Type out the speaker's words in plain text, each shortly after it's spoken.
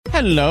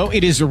Hello,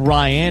 it is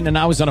Ryan, and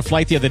I was on a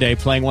flight the other day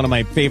playing one of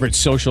my favorite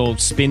social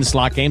spin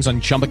slot games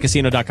on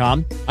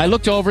ChumbaCasino.com. I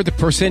looked over at the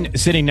person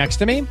sitting next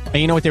to me, and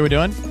you know what they were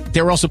doing?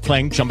 They were also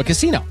playing Chumba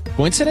Casino.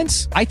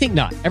 Coincidence? I think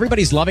not.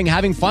 Everybody's loving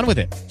having fun with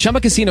it. Chumba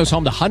Casino is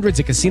home to hundreds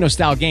of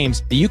casino-style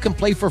games that you can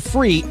play for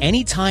free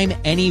anytime,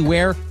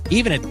 anywhere,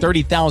 even at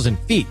 30,000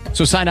 feet.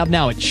 So sign up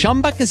now at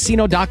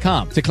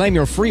ChumbaCasino.com to claim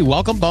your free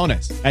welcome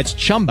bonus. That's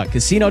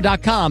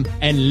ChumbaCasino.com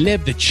and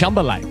live the Chumba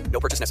life. No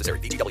purchase necessary.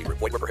 VGW.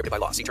 Void where prohibited by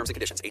law. See terms and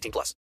conditions.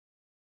 18+.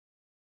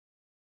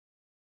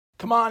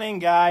 Come on in,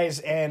 guys,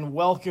 and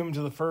welcome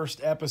to the first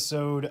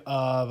episode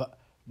of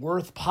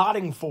Worth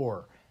Potting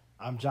For.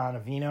 I'm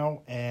John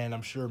Avino, and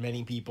I'm sure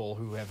many people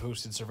who have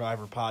hosted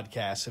Survivor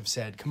podcasts have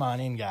said, "Come on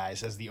in,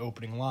 guys," as the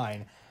opening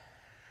line.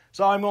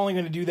 So I'm only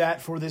going to do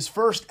that for this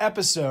first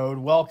episode.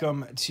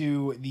 Welcome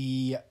to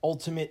the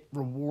Ultimate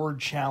Reward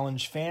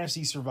Challenge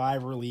Fantasy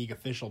Survivor League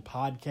official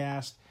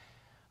podcast.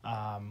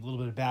 A little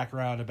bit of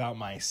background about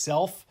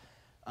myself.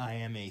 I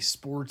am a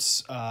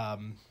sports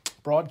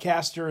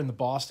broadcaster in the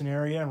Boston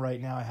area, and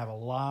right now I have a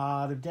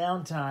lot of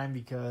downtime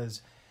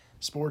because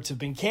sports have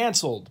been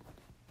canceled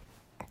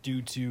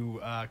due to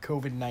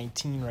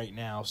COVID-19 right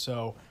now.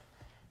 So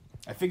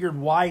I figured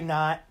why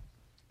not,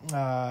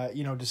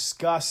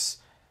 discuss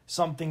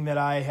something that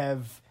I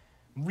have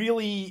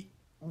really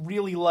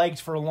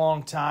liked for a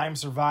long time,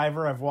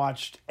 Survivor. I've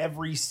watched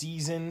every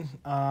season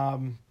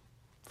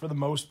for the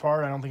most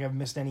part. I don't think I've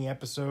missed any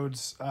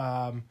episodes.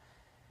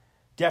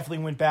 Definitely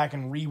went back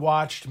and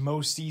rewatched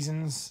most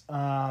seasons.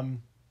 And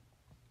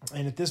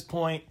at this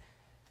point,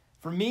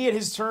 for me, it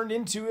has turned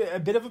into a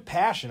bit of a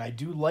passion. I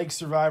do like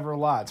Survivor a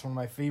lot. It's one of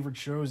my favorite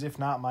shows, if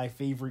not my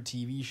favorite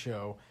TV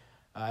show.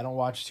 I don't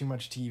watch too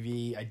much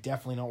TV. I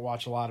definitely don't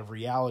watch a lot of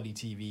reality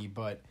TV,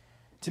 but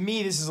to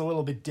me, this is a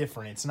little bit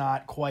different. It's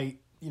not quite,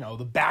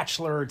 The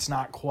Bachelor. It's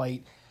not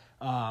quite,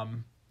 The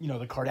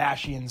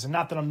Kardashians. And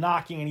not that I'm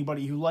knocking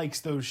anybody who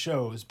likes those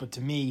shows, but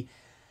to me,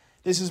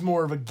 this is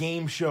more of a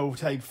game show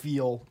type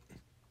feel.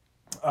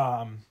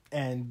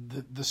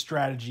 And the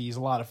strategy is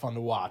a lot of fun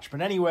to watch. But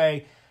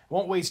anyway,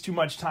 won't waste too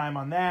much time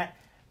on that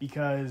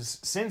because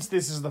since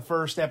this is the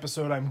first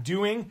episode I'm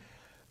doing,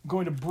 I'm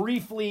going to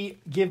briefly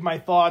give my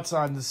thoughts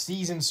on the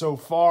season so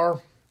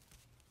far.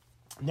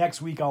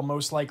 Next week, I'll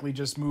most likely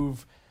just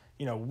move,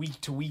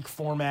 week-to-week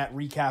format,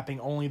 recapping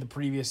only the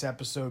previous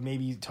episode,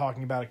 maybe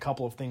talking about a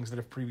couple of things that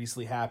have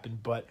previously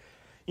happened. But,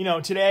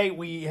 today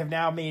we have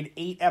now made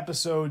 8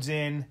 episodes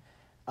in.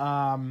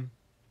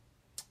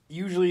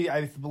 Usually,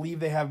 I believe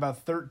they have about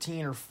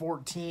 13 or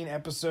 14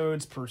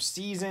 episodes per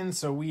season,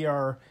 so we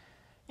are,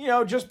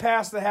 just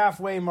past the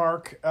halfway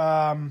mark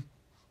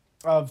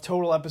of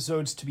total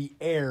episodes to be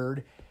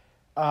aired.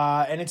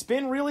 And it's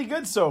been really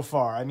good so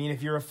far. I mean,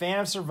 if you're a fan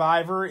of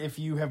Survivor, if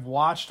you have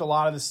watched a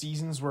lot of the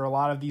seasons where a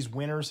lot of these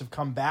winners have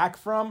come back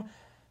from,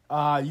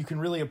 you can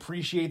really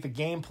appreciate the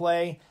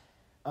gameplay.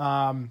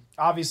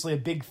 Obviously a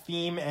big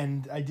theme,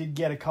 and I did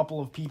get a couple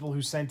of people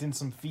who sent in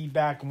some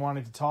feedback and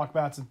wanted to talk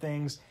about some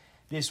things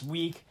this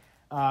week.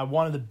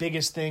 One of the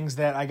biggest things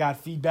that I got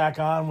feedback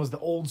on was the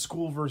old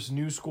school versus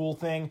new school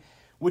thing,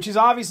 which has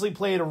obviously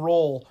played a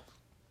role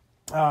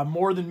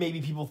more than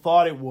maybe people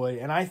thought it would.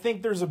 And I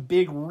think there's a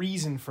big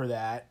reason for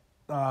that,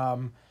 at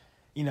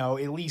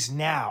least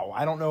now.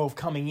 I don't know if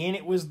coming in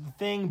it was the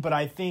thing, but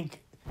I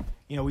think,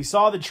 we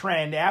saw the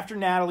trend. After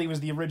Natalie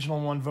was the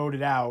original one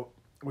voted out,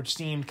 which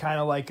seemed kind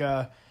of like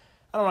I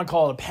don't want to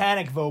call it a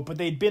panic vote, but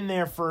they'd been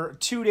there for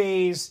 2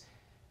 days.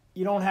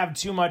 You don't have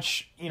too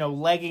much,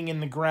 legging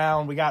in the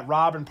ground. We got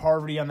Rob and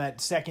Parvati on that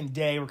second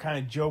day. We're kind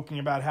of joking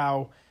about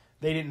how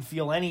they didn't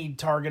feel any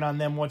target on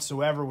them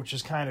whatsoever, which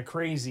is kind of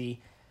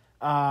crazy.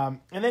 And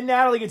then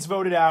Natalie gets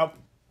voted out.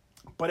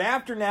 But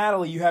after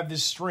Natalie, you have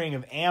this string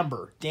of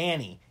Amber,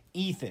 Danny,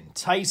 Ethan,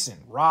 Tyson,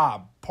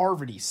 Rob,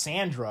 Parvati,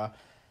 Sandra,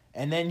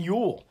 and then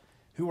Yul,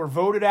 who were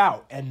voted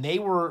out. And they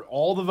were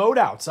all the vote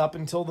outs up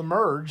until the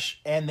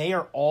merge, and they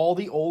are all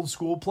the old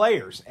school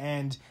players.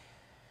 And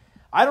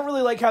I don't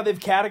really like how they've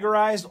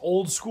categorized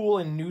old school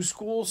and new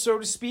school, so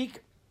to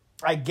speak.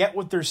 I get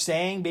what they're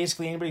saying.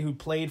 Basically, anybody who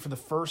played for the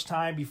first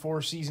time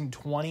before season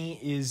 20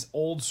 is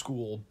old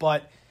school.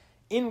 But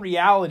in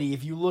reality,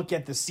 if you look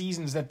at the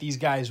seasons that these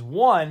guys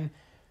won,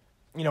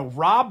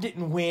 Rob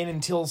didn't win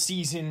until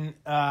season,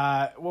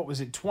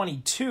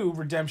 22,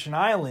 Redemption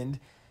Island.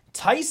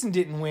 Tyson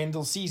didn't win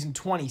until season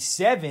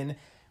 27,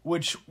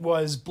 which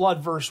was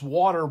Blood vs.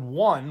 Water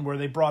 1, where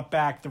they brought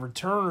back the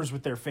returners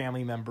with their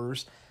family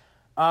members.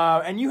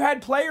 And you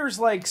had players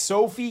like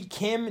Sophie,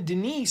 Kim,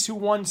 Denise, who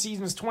won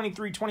seasons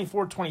 23,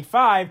 24,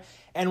 25,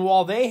 and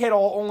while they had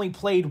all only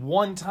played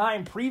one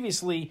time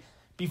previously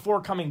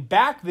before coming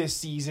back this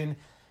season,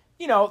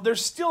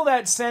 there's still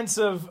that sense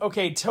of,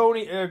 okay,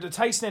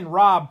 Tyson and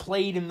Rob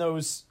played in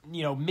those,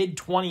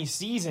 mid-20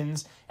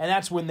 seasons, and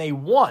that's when they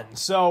won.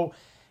 So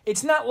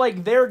it's not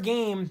like their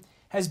game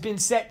has been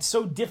set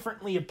so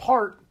differently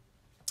apart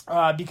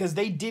because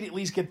they did at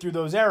least get through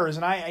those errors.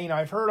 And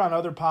I've heard on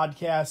other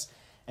podcasts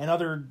and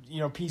other,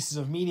 pieces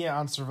of media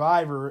on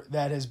Survivor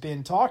that has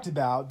been talked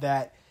about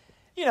that,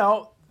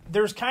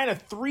 there's kind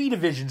of three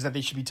divisions that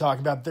they should be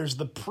talking about. There's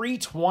the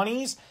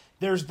pre-20s,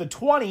 there's the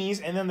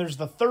 20s, and then there's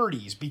the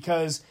 30s,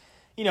 because,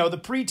 you know, the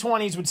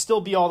pre-20s would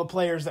still be all the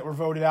players that were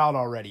voted out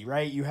already,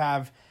 right? You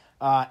have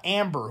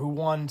Amber, who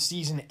won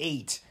season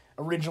 8,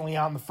 originally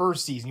on the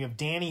first season. You have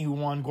Danny, who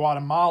won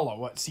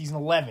Guatemala, season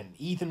 11.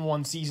 Ethan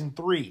won season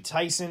 3.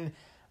 Tyson,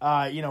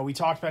 we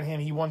talked about him.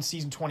 He won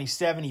season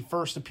 27. He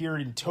first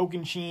appeared in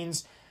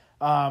Tocantins,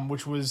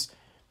 which was,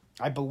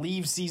 I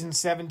believe, season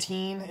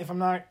 17, if I'm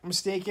not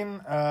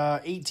mistaken.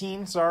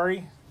 18,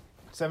 sorry.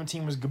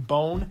 17 was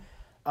Gabon.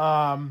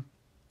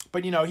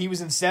 But, he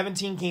was in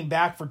 17, came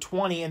back for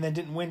 20, and then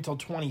didn't win until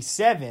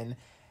 27.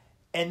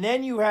 And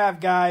then you have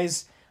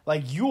guys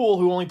like Yule,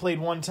 who only played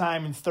one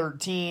time in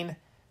 13.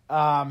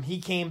 He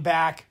came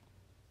back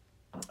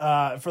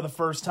for the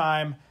first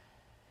time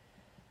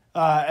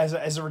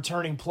as a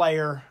returning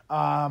player. Who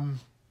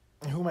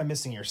am I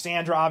missing here?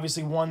 Sandra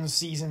obviously won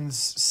seasons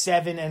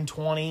 7 and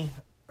 20,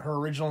 her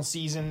original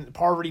season.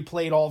 Parvati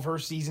played all of her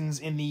seasons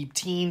in the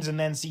teens and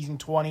then season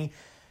 20.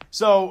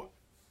 So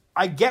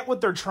I get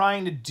what they're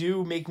trying to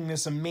do, making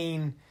this a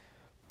main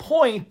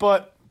point,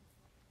 but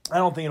I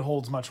don't think it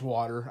holds much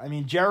water. I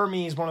mean,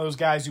 Jeremy is one of those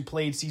guys who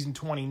played season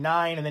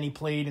 29, and then he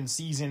played in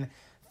season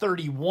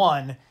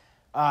 31.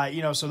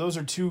 So those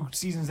are two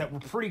seasons that were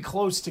pretty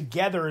close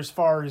together as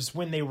far as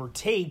when they were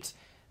taped,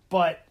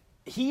 but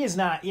he is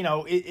not,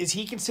 is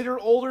he considered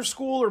older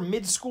school or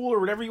mid school or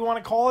whatever you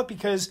want to call it?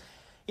 Because,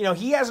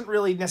 he hasn't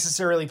really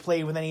necessarily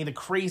played with any of the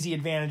crazy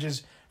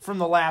advantages from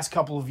the last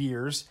couple of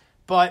years,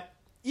 but,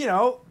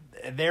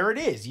 there it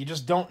is. You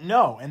just don't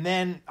know. And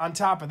then on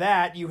top of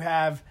that, you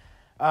have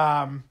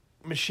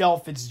Michelle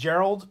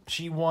Fitzgerald.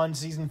 She won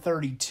season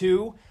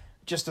 32,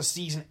 just a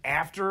season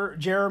after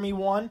Jeremy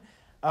won.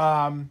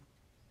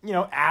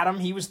 Adam,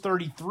 he was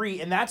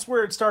 33, and that's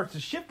where it starts to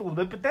shift a little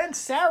bit. But then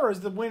Sarah is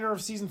the winner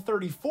of season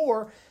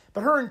 34,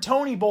 but her and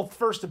Tony both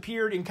first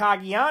appeared in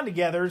Cagayan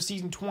together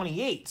season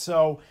 28.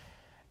 So,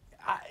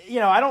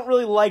 I don't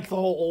really like the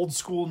whole old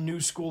school, new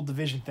school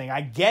division thing.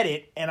 I get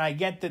it, and I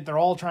get that they're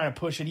all trying to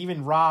push it.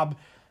 Even Rob,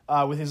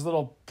 with his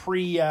little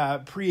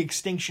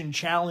pre-extinction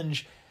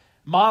challenge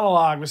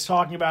monologue, was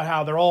talking about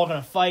how they're all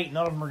going to fight,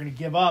 none of them are going to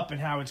give up,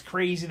 and how it's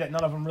crazy that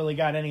none of them really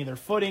got any of their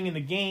footing in the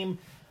game.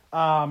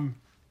 I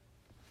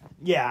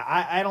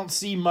don't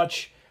see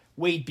much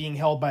weight being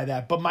held by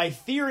that. But my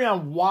theory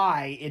on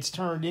why it's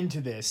turned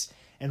into this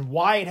and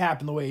why it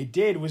happened the way it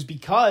did was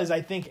because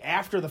I think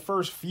after the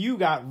first few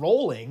got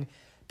rolling,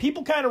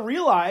 people kind of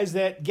realized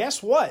that,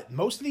 guess what?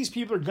 Most of these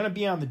people are going to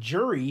be on the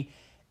jury,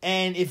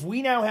 and if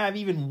we now have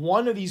even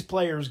one of these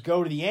players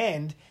go to the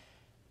end,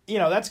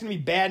 that's going to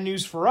be bad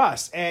news for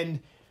us.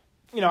 And,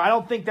 I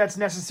don't think that's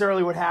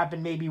necessarily what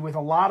happened maybe with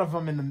a lot of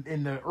them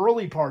in the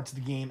early parts of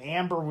the game.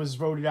 Amber was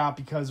voted out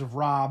because of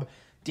Rob.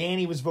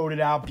 Danny was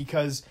voted out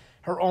because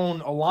her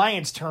own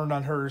alliance turned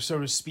on her, so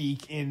to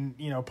speak, in,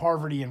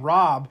 Parvati and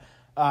Rob,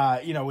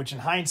 which in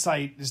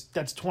hindsight,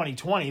 that's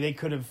 2020. They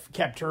could have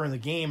kept her in the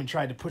game and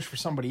tried to push for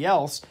somebody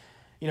else.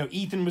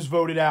 Ethan was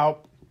voted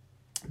out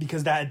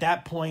because at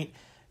that point,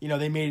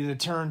 they made it a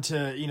turn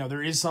to,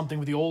 there is something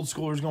with the old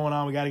schoolers going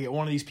on. We got to get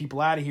one of these people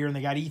out of here, and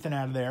they got Ethan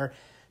out of there.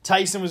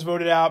 Tyson was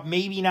voted out,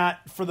 maybe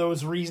not for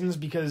those reasons,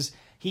 because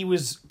he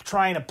was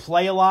trying to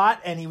play a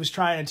lot, and he was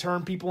trying to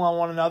turn people on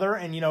one another,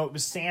 and, it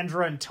was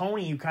Sandra and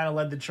Tony who kind of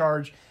led the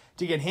charge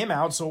to get him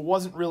out, so it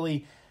wasn't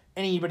really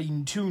anybody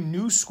too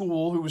new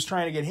school who was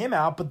trying to get him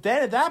out. But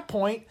then at that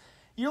point,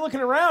 you're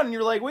looking around and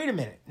you're like, wait a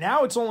minute.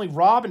 Now it's only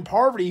Rob and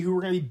Parvati who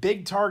were going to be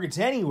big targets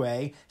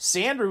anyway.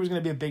 Sandra was going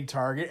to be a big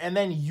target. And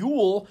then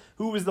Yule,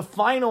 who was the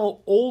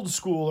final old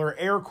schooler,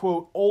 air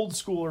quote, old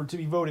schooler to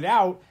be voted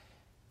out.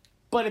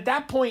 But at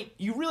that point,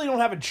 you really don't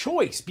have a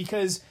choice,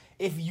 because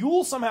if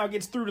Yule somehow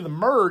gets through to the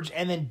merge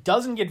and then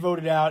doesn't get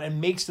voted out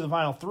and makes to the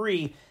final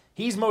 3,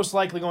 he's most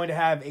likely going to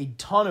have a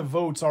ton of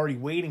votes already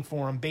waiting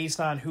for him based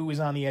on who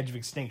is on the edge of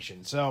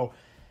extinction. So,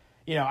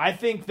 I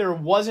think there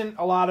wasn't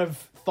a lot of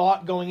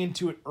thought going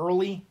into it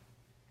early,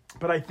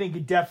 but I think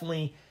it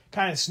definitely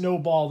kind of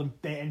snowballed,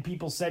 and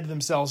people said to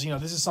themselves,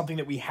 this is something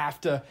that we have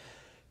to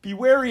be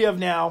wary of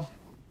now.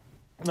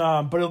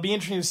 But it'll be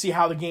interesting to see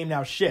how the game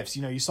now shifts.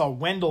 You saw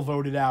Wendell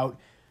voted out,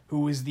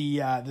 who was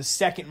the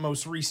second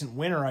most recent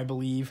winner, I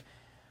believe.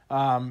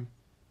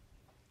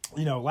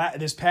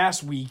 This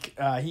past week,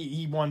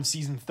 he won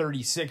season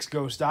 36,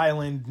 Ghost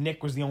Island.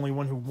 Nick was the only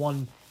one who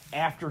won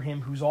after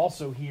him, who's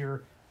also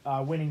here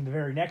winning the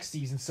very next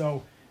season.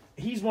 So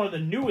he's one of the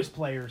newest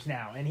players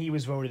now, and he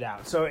was voted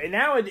out. So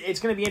now it's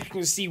going to be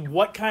interesting to see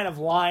what kind of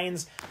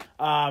lines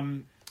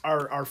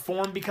are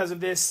formed because of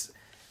this.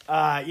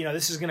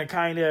 This is going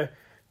to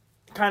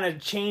kind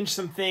of change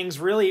some things.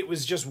 Really, it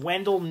was just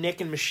Wendell, Nick,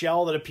 and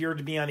Michelle that appeared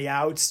to be on the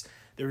outs.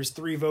 There was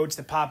 3 votes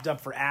that popped up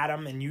for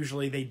Adam, and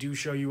usually they do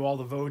show you all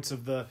the votes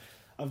of the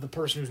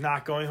person who's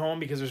not going home,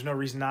 because there's no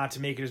reason not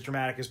to make it as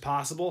dramatic as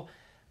possible.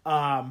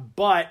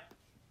 But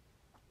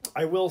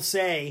I will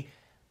say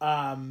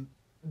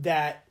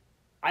that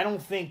I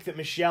don't think that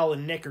Michelle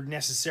and Nick are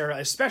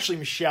necessarily, especially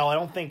Michelle, I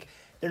don't think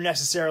they're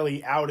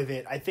necessarily out of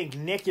it. I think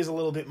Nick is a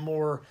little bit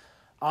more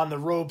on the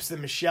ropes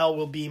than Michelle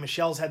will be.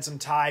 Michelle's had some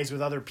ties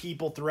with other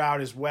people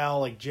throughout as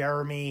well, like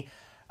Jeremy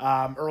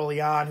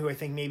early on, who I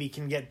think maybe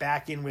can get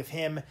back in with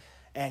him.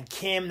 And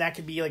Kim, that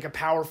could be like a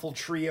powerful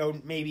trio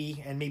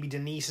maybe, and maybe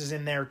Denise is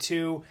in there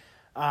too.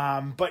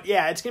 But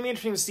yeah, it's going to be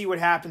interesting to see what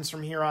happens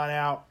from here on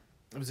out.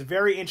 It was a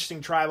very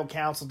interesting Tribal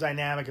Council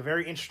dynamic, a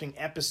very interesting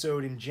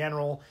episode in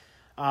general,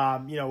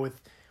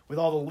 with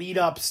all the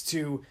lead-ups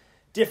to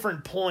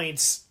different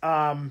points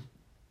and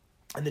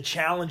the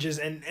challenges.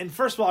 And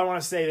first of all, I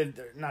want to say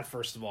that, not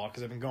first of all,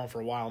 because I've been going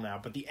for a while now,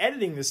 but the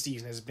editing this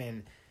season has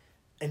been,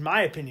 in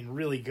my opinion,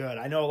 really good.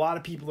 I know a lot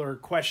of people are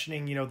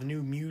questioning, the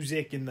new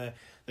music and the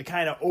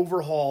kind of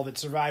overhaul that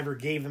Survivor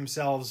gave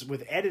themselves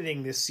with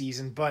editing this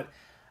season, but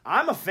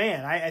I'm a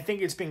fan. I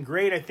think it's been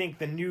great. I think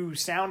the new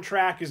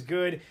soundtrack is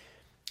good.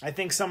 I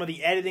think some of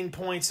the editing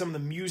points, some of the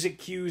music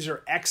cues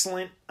are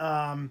excellent.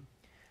 I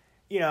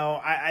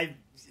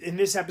in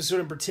this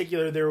episode in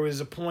particular, there was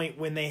a point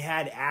when they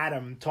had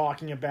Adam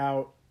talking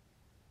about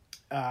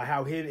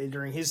how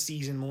during his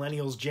season,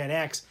 Millennials Gen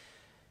X,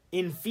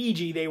 in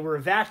Fiji, they were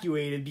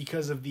evacuated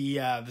because of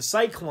the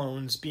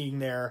cyclones being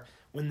there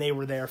when they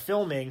were there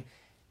filming.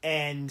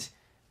 And,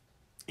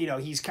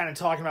 he's kind of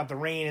talking about the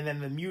rain, and then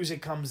the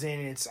music comes in,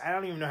 and I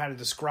don't even know how to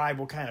describe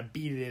what kind of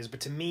beat it is, but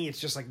to me, it's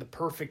just like the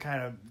perfect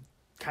kind of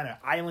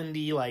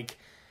islandy, like,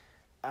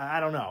 I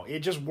don't know. It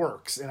just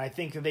works, and I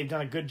think that they've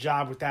done a good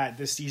job with that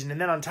this season.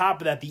 And then on top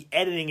of that, the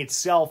editing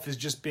itself has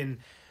just been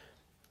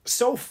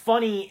so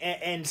funny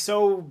and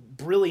so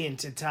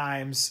brilliant at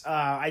times.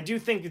 I do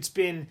think it's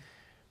been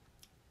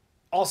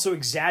also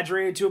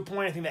exaggerated to a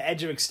point. I think the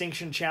Edge of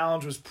Extinction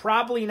challenge was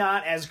probably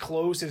not as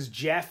close as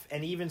Jeff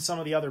and even some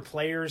of the other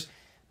players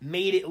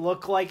made it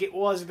look like it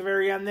was at the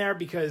very end there,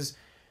 because,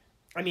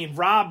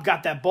 Rob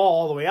got that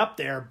ball all the way up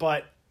there,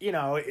 but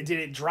did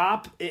it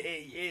drop?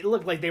 It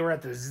looked like they were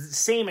at the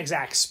same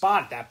exact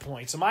spot at that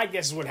point. So my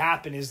guess is what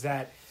happened is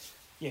that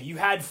you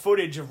had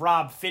footage of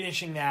Rob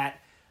finishing that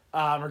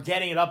or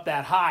getting it up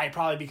that high,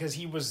 probably because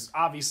he was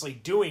obviously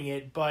doing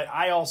it. But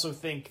I also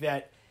think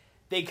that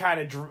they kind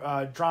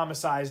of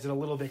dramatized it a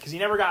little bit, because you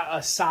never got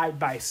a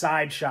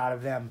side-by-side shot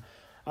of them,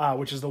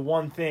 which is the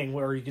one thing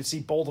where you can see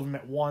both of them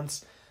at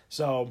once.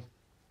 So,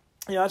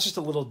 it's just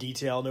a little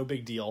detail, no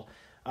big deal.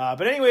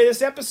 But anyway,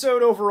 this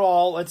episode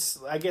overall, let's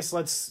get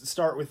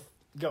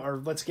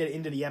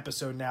into the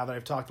episode now that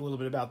I've talked a little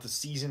bit about the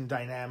season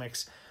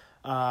dynamics.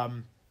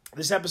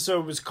 This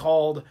episode was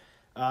called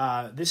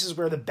This Is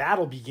Where the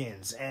Battle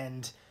Begins.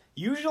 And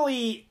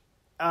usually,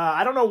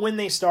 I don't know when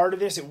they started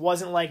this. It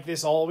wasn't like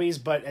this always,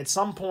 but at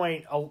some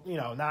point,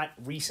 not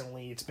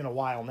recently, it's been a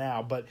while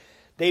now, but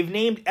they've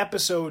named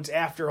episodes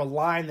after a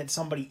line that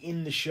somebody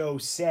in the show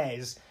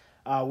says,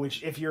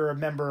 which if you're a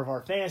member of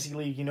our fantasy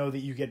league, you know that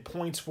you get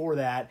points for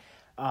that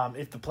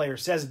if the player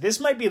says it. This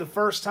might be the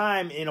first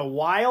time in a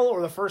while,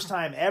 or the first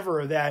time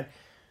ever, that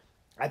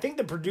I think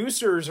the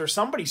producers or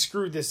somebody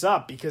screwed this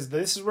up, because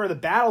This Is Where the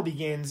Battle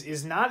Begins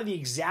is not the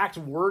exact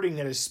wording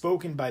that is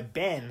spoken by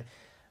Ben.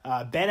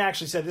 Ben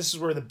actually said this is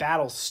where the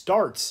battle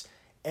starts,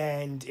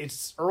 and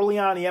it's early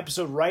on in the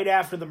episode, right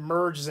after the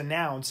merge is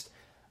announced.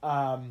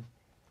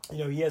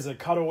 He has a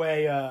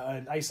cutaway,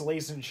 an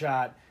isolation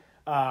shot,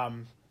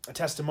 a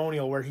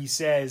testimonial where he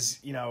says,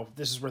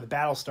 this is where the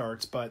battle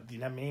starts, but the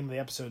name of the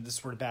episode, This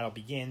Is Where the Battle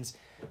Begins.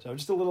 So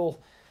just a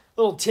little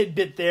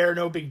tidbit there,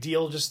 no big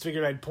deal, just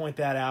figured I'd point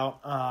that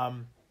out.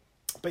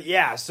 But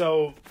yeah,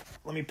 so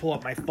let me pull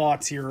up my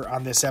thoughts here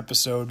on this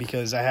episode,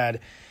 because I had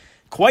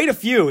quite a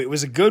few. It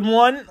was a good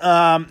one,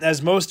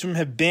 as most of them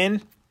have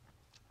been.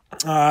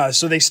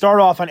 So they start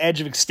off on Edge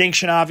of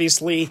Extinction,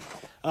 obviously,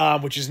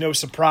 which is no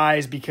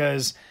surprise,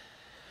 because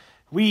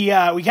we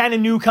kind of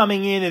knew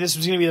coming in that this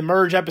was going to be the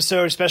merge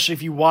episode, especially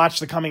if you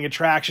watch the coming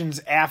attractions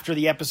after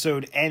the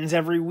episode ends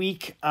every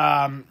week.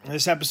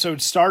 This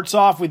episode starts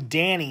off with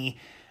Danny,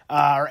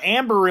 or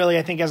Amber really,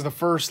 I think, has the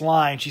first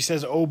line. She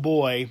says, "Oh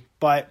boy,"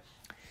 but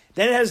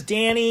then it has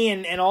Danny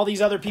and all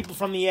these other people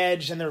from the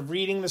Edge, and they're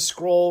reading the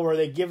scroll where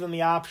they give them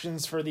the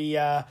options for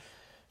the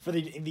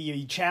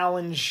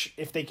challenge,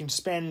 if they can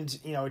spend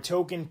a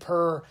token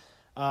per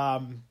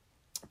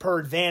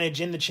advantage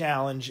in the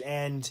challenge,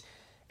 and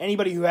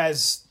anybody who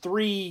has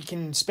 3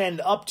 can spend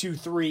up to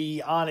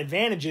 3 on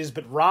advantages,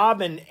 but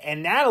Rob and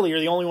Natalie are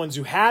the only ones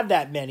who have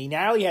that many.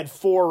 Natalie had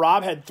 4,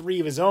 Rob had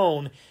 3 of his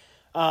own,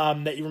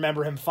 that you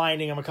remember him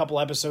finding him a couple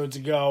episodes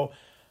ago,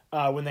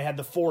 when they had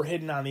the 4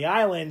 hidden on the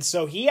island.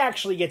 So he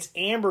actually gets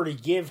Amber to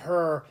give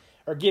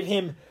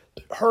him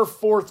her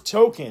 4th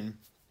token,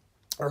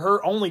 or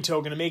her only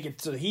token, to make it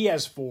so that he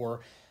has 4.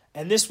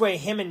 And this way,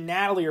 him and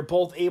Natalie are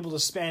both able to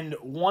spend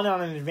 1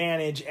 on an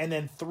advantage and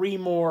then 3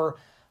 more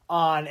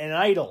on an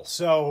idol.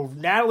 So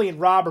Natalie and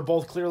Rob are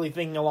both clearly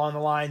thinking along the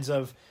lines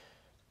of,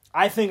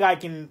 I think I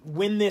can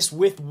win this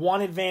with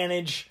 1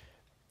 advantage,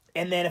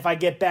 and then if I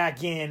get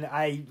back in,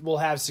 I will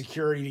have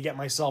security to get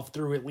myself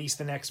through at least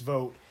the next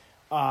vote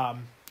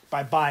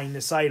by buying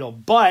this idol.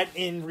 But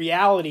in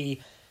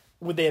reality,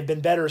 would they have been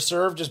better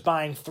served just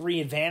buying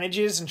 3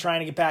 advantages and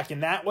trying to get back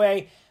in that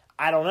way?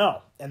 I don't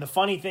know. And the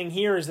funny thing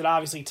here is that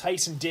obviously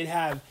Tyson did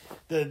have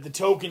the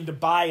token to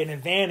buy an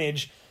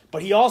advantage.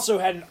 But he also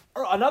had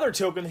another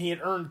token that he had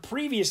earned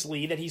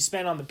previously that he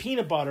spent on the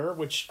peanut butter,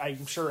 which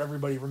I'm sure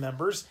everybody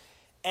remembers.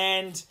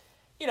 And,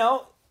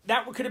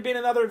 that could have been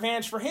another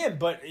advantage for him.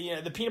 But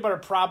the peanut butter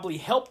probably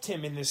helped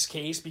him in this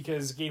case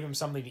because it gave him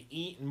something to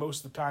eat. And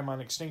most of the time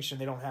on Extinction,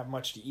 they don't have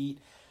much to eat.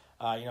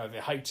 They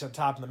hike to the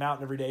top of the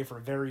mountain every day for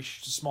a very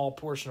small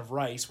portion of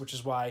rice, which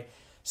is why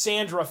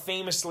Sandra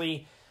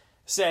famously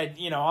said,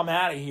 I'm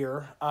out of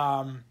here,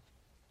 and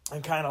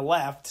kind of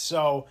left.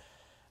 So...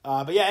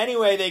 but yeah,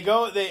 anyway,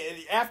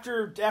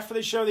 after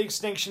they show the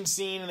extinction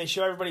scene and they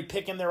show everybody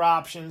picking their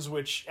options,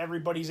 which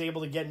everybody's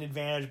able to get an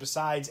advantage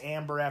besides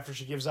Amber after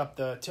she gives up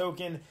the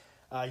token,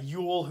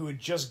 Yul, who had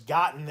just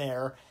gotten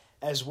there,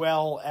 as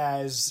well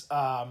as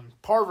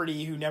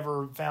Parvati, who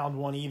never found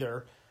one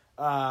either.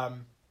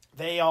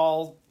 They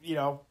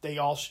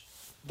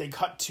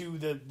cut to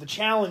the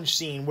challenge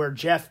scene where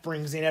Jeff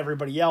brings in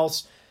everybody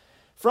else.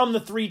 From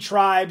the 3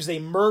 tribes, they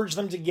merge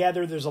them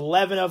together. There's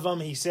 11 of them.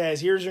 He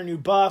says, here's your new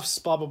buffs,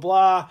 blah,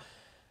 blah,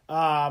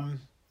 blah.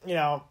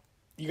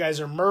 You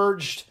guys are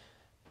merged.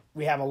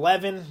 We have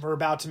 11. We're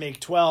about to make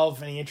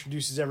 12. And he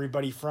introduces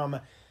everybody from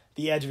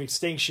the edge of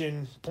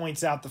extinction,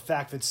 points out the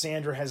fact that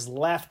Sandra has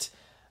left.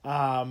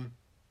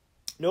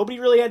 Nobody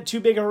really had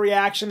too big of a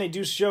reaction. They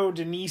do show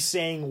Denise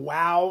saying,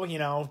 wow,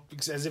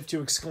 as if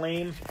to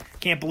exclaim,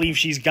 can't believe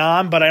she's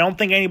gone. But I don't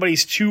think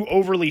anybody's too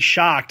overly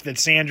shocked that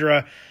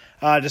Sandra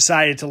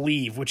decided to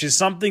leave, which is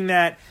something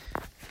that,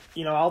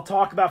 I'll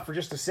talk about for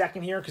just a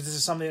second here because this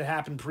is something that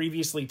happened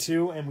previously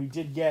too, and we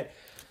did get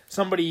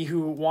somebody who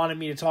wanted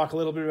me to talk a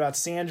little bit about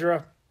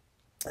Sandra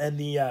and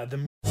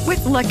the.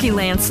 With Lucky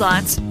Land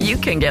Slots, you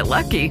can get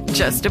lucky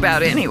just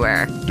about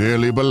anywhere.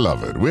 Dearly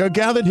beloved, we are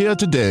gathered here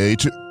today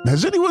to...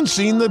 Has anyone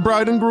seen the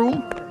bride and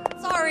groom?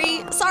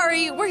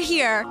 Sorry, we're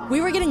here.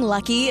 We were getting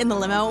lucky in the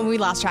limo and we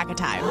lost track of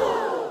time.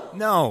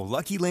 No,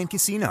 Lucky Land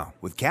Casino,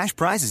 with cash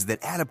prizes that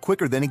add up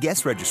quicker than a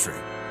guest registry.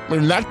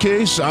 In that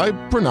case, I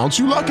pronounce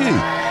you lucky.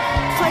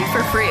 Play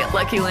for free at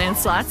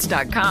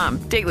LuckyLandSlots.com.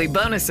 Daily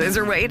bonuses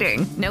are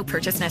waiting. No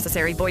purchase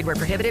necessary. Void where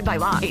prohibited by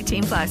law.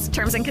 18+.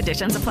 Terms and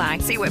conditions apply.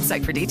 See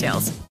website for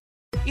details.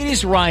 It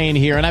is Ryan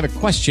here, and I have a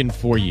question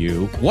for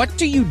you. What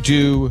do you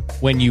do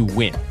when you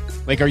win?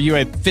 Like, are you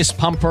a fist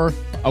pumper?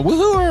 A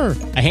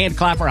woohooer, a hand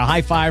clapper, a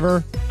high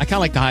fiver. I kind of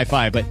like the high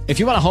five, but if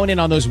you want to hone in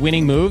on those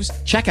winning moves,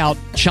 check out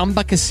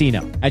Chumba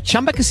Casino. At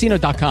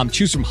ChumbaCasino.com,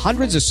 choose from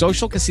hundreds of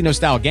social casino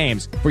style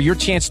games for your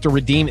chance to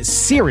redeem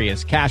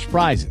serious cash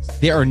prizes.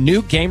 There are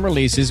new game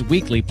releases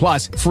weekly,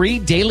 plus free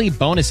daily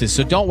bonuses.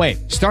 So don't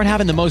wait. Start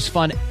having the most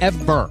fun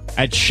ever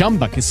at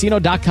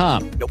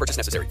ChumbaCasino.com. No purchase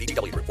necessary.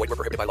 VGW. Void where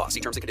prohibited by law.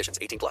 See terms and conditions.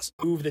 18+.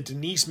 Move that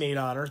Denise made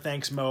on her.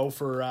 Thanks, Mo,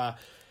 for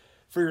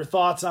your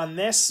thoughts on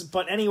this.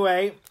 But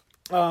anyway...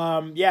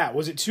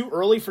 was it too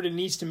early for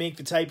Denise to make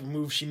the type of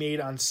move she made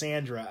on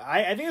Sandra?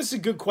 I think this is a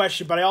good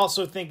question, but I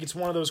also think it's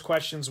one of those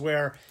questions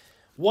where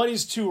what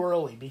is too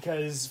early?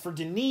 Because for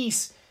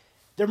Denise,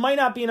 there might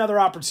not be another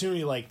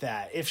opportunity like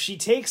that. If she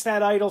takes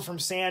that idol from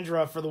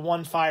Sandra for the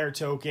 1 fire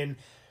token,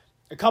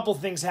 a couple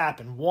things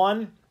happen.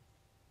 One,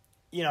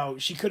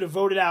 she could have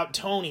voted out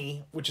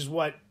Tony, which is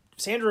what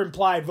Sandra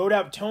implied, vote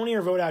out Tony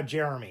or vote out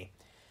Jeremy.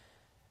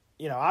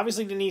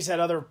 Obviously Denise had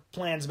other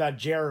plans about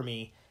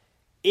Jeremy.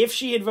 If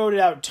she had voted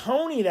out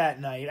Tony that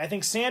night, I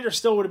think Sandra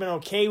still would have been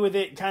okay with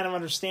it, kind of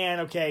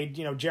understand, okay,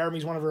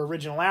 Jeremy's one of her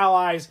original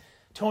allies.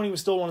 Tony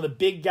was still one of the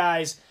big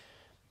guys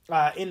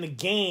in the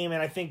game,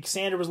 and I think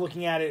Sandra was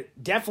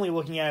definitely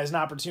looking at it as an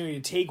opportunity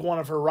to take one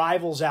of her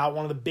rivals out,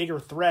 one of the bigger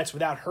threats,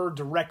 without her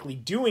directly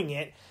doing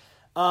it.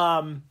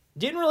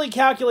 Didn't really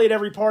calculate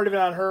every part of it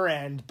on her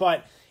end,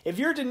 but if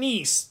you're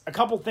Denise, a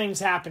couple things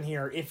happen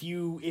here if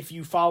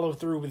you follow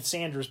through with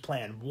Sandra's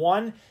plan.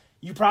 One,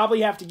 you probably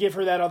have to give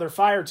her that other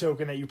fire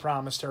token that you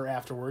promised her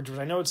afterwards,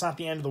 which I know it's not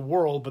the end of the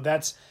world, but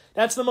that's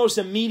the most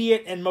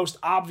immediate and most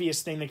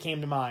obvious thing that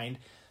came to mind.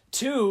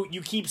 Two,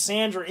 you keep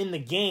Sandra in the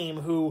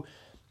game, who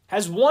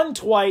has won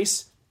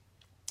twice.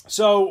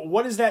 So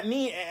what does that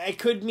mean? It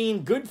could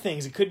mean good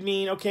things. It could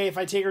mean, okay, if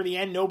I take her to the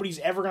end, nobody's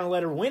ever going to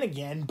let her win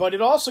again. But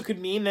it also could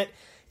mean that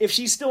if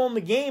she's still in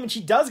the game and she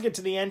does get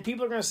to the end,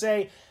 people are going to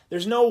say,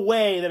 there's no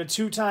way that a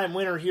 2-time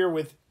winner here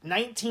with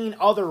 19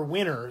 other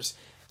winners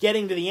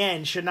getting to the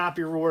end should not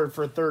be rewarded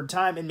for a 3rd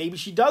time, and maybe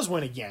she does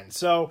win again.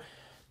 So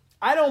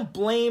I don't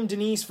blame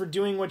Denise for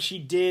doing what she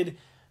did.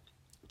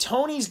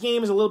 Tony's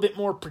game is a little bit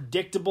more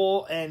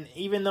predictable, and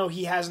even though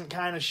he hasn't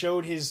kind of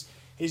showed his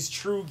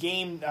true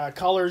game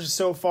colors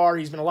so far,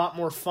 he's been a lot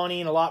more funny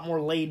and a lot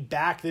more laid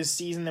back this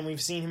season than we've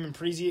seen him in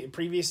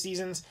previous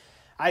seasons.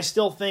 I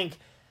still think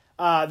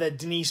that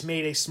Denise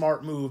made a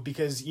smart move,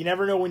 because you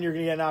never know when you're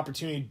going to get an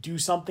opportunity to do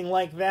something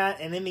like that.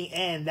 And in the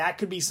end, that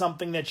could be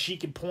something that she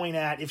could point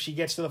at if she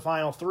gets to the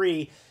final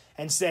 3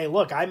 and say,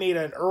 look, I made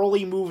an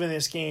early move in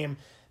this game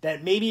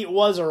that maybe it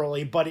was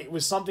early, but it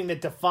was something that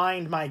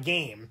defined my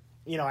game.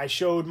 I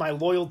showed my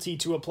loyalty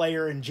to a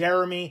player in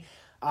Jeremy.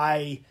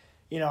 I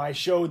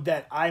showed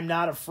that I'm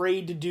not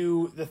afraid to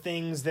do the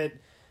things that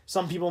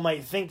some people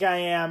might think I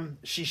am.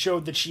 She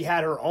showed that she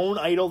had her own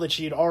idol that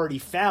she had already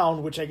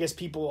found, which I guess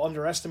people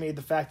underestimated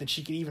the fact that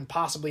she could even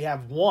possibly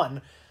have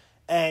one.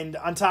 And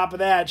on top of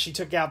that, she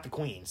took out the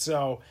queen.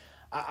 So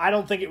I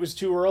don't think it was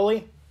too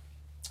early.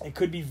 It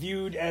could be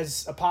viewed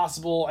as a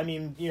possible, I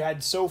mean, you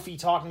had Sophie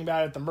talking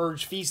about it at the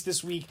Merge Feast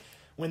this week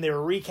when they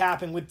were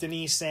recapping with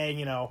Denise saying,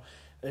 you know,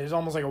 there's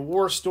almost like a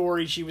war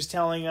story she was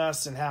telling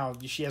us and how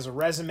she has a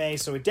resume.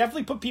 So it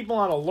definitely put people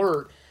on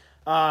alert.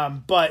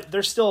 But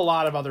there's still a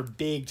lot of other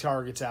big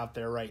targets out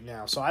there right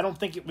now. So I don't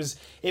think it was,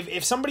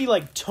 if somebody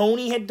like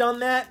Tony had done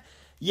that,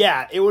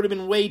 yeah, it would have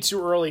been way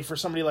too early for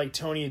somebody like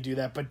Tony to do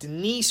that. But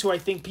Denise, who I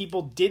think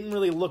people didn't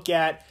really look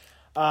at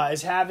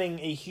as having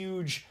a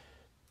huge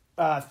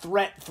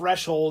threat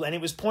threshold, and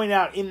it was pointed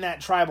out in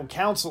that tribal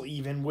council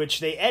even,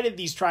 which they edit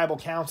these tribal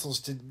councils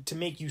to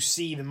make you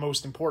see the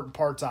most important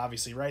parts,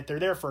 obviously, right? They're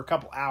there for a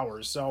couple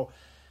hours. So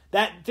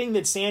that thing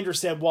that Sandra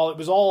said, while it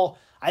was all,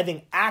 I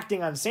think,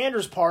 acting on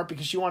Sandra's part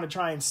because she wanted to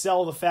try and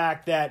sell the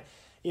fact that,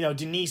 you know,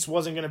 Denise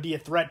wasn't going to be a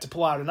threat to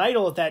pull out an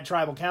idol at that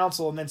tribal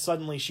council, and then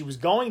suddenly she was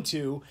going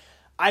to,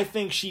 I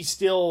think she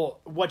still,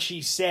 what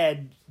she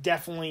said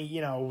definitely,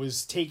 you know,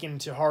 was taken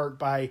to heart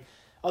by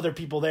other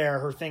people there.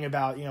 Her thing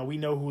about, you know, we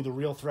know who the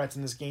real threats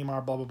in this game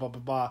are, blah, blah, blah,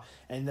 blah, blah,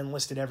 and then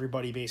listed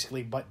everybody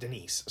basically but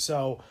Denise.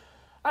 So,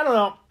 I don't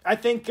know. I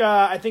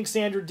think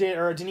Sandra did,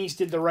 or Denise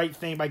did the right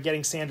thing by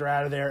getting Sandra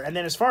out of there. And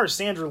then as far as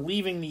Sandra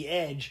leaving the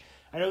Edge,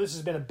 I know this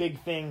has been a big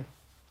thing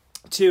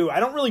too. I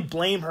don't really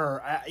blame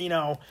her. You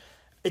know,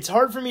 it's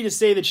hard for me to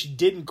say that she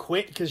didn't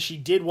quit because she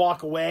did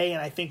walk away,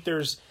 and I think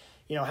there's,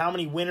 you know, how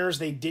many winners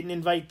they didn't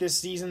invite this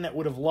season that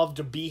would have loved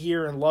to be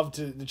here and loved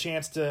the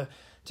chance to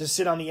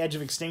sit on the Edge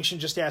of Extinction.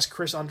 Just ask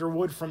Chris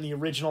Underwood from the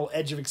original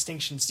Edge of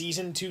Extinction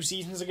season 2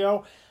 seasons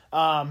ago.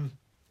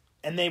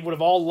 And they would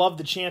have all loved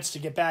the chance to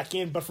get back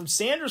in. But from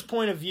Sandra's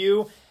point of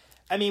view,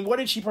 I mean, what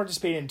did she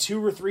participate in?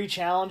 2 or 3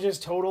 challenges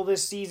total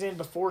this season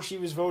before she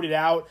was voted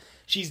out.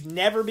 She's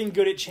never been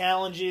good at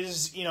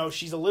challenges. You know,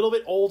 she's a little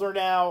bit older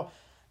now.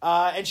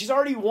 And she's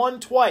already won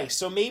twice.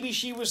 So maybe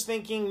she was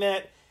thinking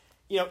that,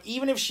 you know,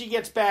 even if she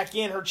gets back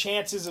in, her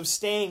chances of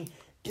staying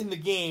in the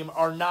game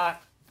are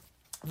not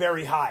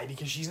very high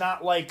because she's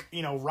not like,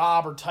 you know,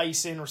 Rob or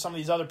Tyson or some of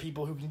these other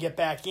people who can get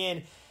back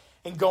in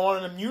and go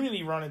on an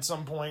immunity run at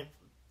some point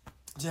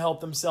to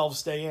help themselves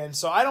stay in.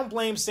 So I don't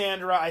blame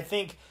Sandra. I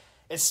think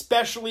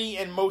especially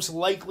and most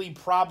likely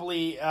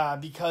probably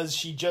because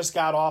she just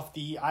got off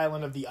the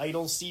Island of the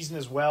Idols season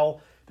as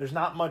well. There's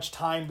not much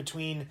time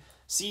between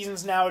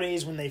seasons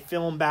nowadays when they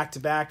film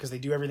back-to-back because they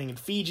do everything in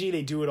Fiji.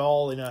 They do it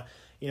all in a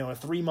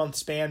 3-month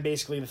span,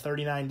 basically, the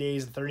 39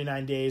 days and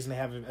 39 days, and they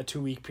have a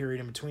 2-week period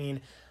in between.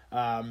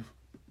 Where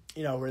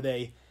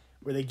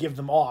they give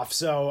them off.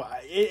 So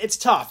it's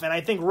tough. And I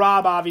think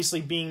Rob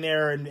obviously being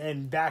there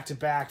and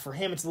back-to-back, for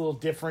him it's a little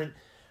different.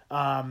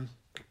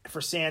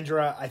 For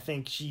Sandra, I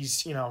think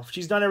she's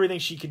done everything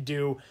she could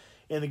do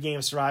in the game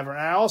of Survivor. And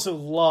I also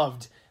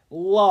loved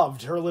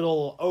her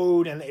little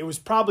ode, and it was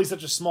probably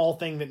such a small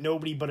thing that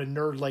nobody but a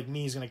nerd like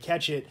me is going to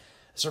catch it,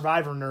 a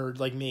Survivor nerd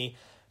like me.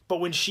 But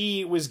when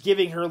she was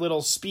giving her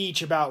little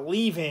speech about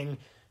leaving,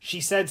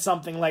 she said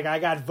something like, I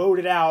got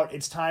voted out,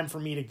 it's time for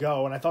me to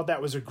go. And I thought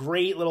that was a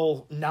great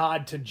little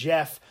nod to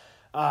Jeff.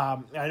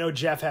 I know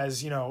Jeff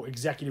has,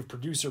 executive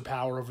producer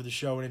power over the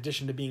show in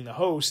addition to being the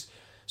host.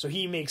 So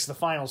he makes the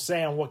final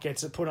say on what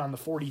gets put on the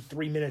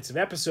 43 minutes of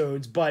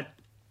episodes. But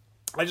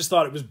I just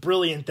thought it was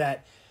brilliant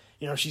that,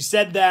 she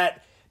said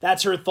that.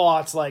 That's her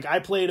thoughts. Like, I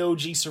played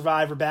OG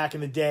Survivor back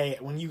in the day.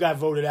 When you got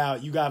voted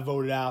out, you got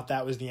voted out.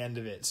 That was the end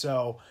of it.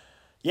 So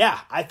yeah,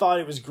 I thought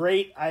it was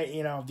great.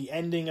 The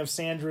ending of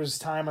Sandra's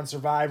time on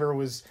Survivor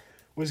was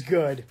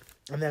good.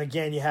 And then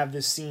again, you have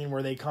this scene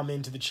where they come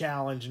into the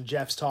challenge and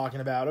Jeff's talking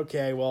about,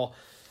 okay, well,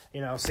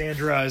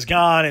 Sandra is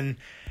gone and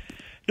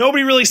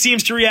nobody really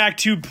seems to react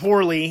too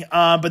poorly.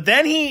 But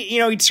then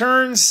he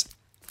turns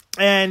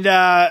and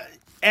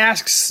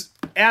asks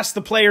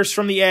the players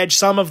from the Edge,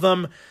 some of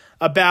them,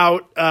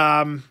 about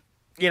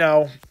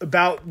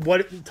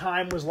what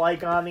time was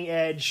like on the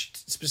Edge,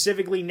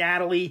 specifically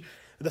Natalie,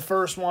 the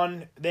first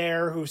one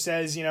there, who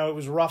says, it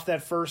was rough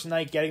that first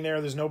night getting there.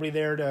 There's nobody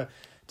there to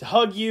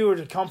hug you or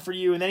to comfort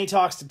you. And then he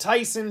talks to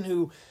Tyson,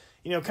 who,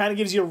 kind of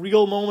gives you a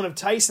real moment of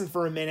Tyson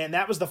for a minute. And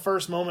that was the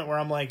first moment where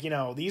I'm like,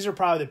 these are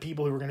probably the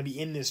people who are going to be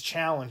in this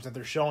challenge that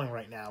they're showing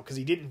right now. Because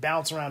he didn't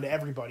bounce around to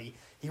everybody.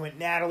 He went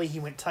Natalie,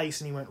 he went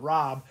Tyson, he went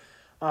Rob.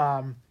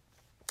 And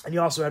you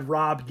also had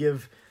Rob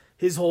give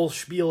his whole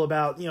spiel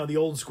about, the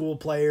old school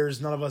players.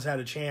 None of us had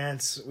a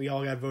chance. We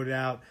all got voted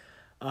out.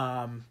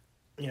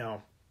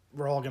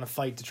 We're all going to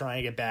fight to try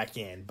and get back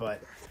in.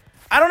 But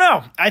I don't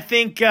know. I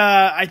think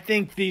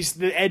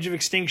the Edge of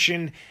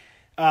Extinction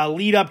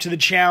lead up to the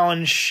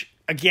challenge,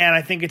 again,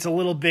 I think it's a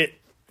little bit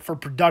for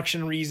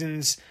production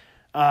reasons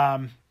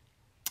that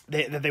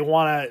they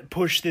want to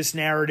push this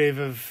narrative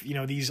of,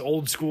 these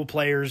old school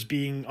players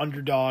being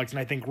underdogs. And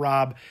I think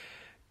Rob,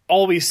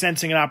 always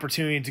sensing an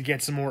opportunity to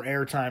get some more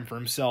airtime for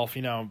himself,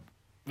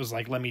 was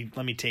like, let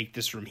me take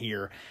this from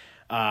here.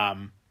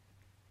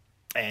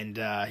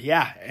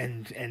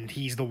 and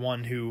he's the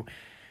one who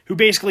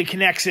basically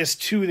connects us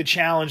to the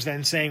challenge,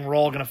 then saying we're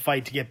all going to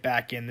fight to get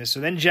back in this. So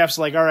then Jeff's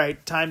like, all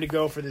right, time to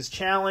go for this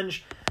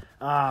challenge.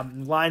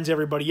 Lines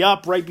everybody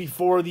up right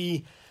before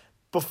the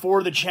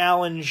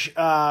challenge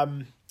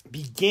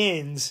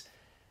begins.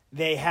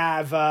 They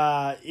have,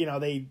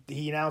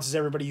 he announces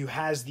everybody who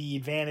has the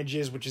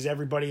advantages, which is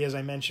everybody, as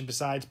I mentioned,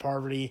 besides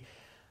Parvati,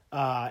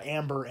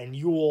 Amber, and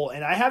Yul.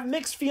 And I have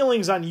mixed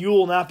feelings on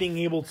Yul not being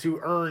able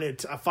to earn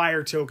a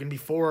fire token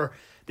before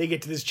they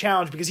get to this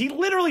challenge, because he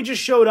literally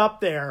just showed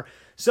up there.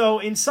 So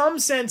in some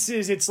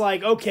senses, it's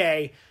like,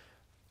 okay,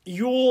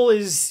 Yul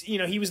is,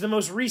 he was the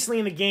most recently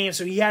in the game,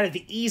 so he had it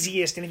the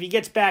easiest. And if he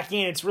gets back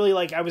in, it's really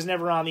like I was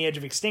never on the edge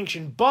of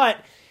extinction. But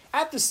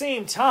at the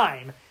same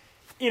time,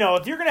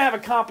 if you're going to have a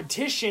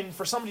competition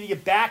for somebody to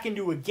get back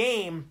into a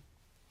game,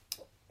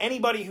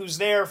 anybody who's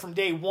there from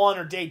day 1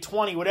 or day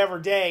 20, whatever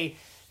day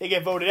they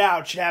get voted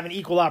out, should have an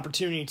equal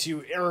opportunity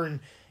to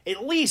earn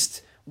at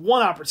least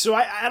one opportunity. So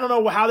I don't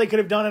know how they could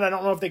have done it. I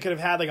don't know if they could have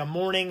had like a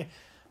morning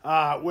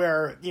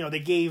where, they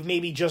gave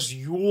maybe just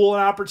Yul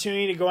an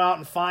opportunity to go out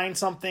and find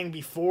something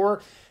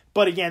before.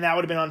 But again, that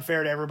would have been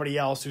unfair to everybody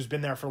else who's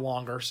been there for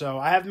longer. So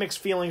I have mixed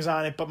feelings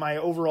on it, but my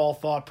overall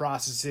thought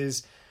process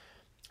is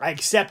I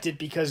accept it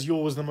because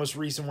Yul was the most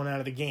recent one out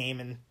of the game,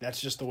 and that's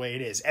just the way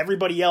it is.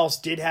 Everybody else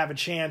did have a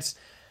chance,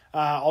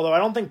 although I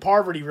don't think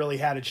Parvati really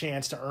had a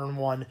chance to earn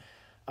one.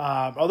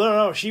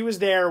 Although, no, she was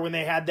there when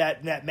they had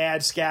that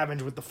mad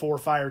scavenge with the 4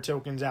 fire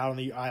tokens out on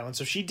the island.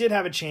 So she did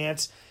have a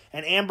chance.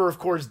 And Amber, of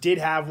course, did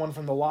have one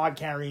from the log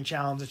carrying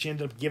challenge that she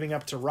ended up giving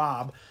up to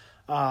Rob.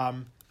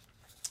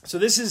 So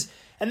this is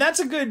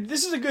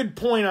a good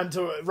point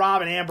onto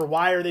Rob and Amber.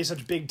 Why are they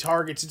such big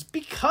targets? It's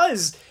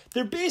because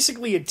they're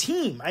basically a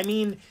team. I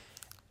mean,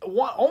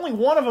 only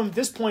one of them at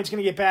this point is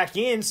going to get back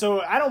in,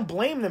 so I don't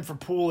blame them for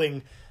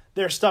pooling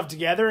their stuff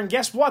together. And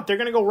guess what? They're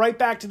going to go right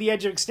back to the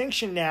edge of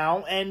extinction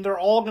now, and they're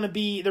both going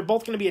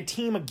to be a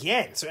team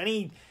again. So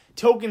any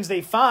tokens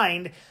they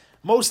find,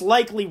 most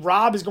likely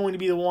Rob is going to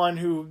be the one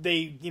who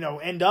they,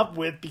 end up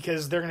with,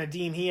 because they're going to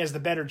deem he has the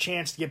better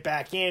chance to get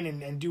back in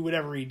and do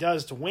whatever he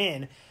does to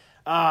win.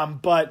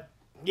 But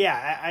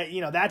yeah,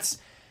 that's,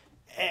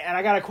 and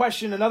I got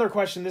another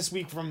question this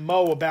week from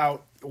Mo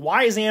about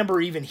why is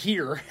Amber even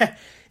here?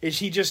 Is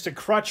she just a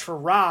crutch for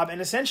Rob?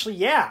 And essentially,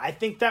 yeah, I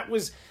think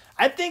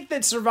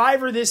that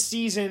Survivor this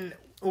season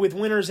with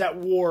Winners at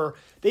War,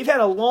 they've had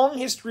a long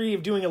history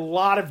of doing a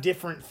lot of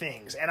different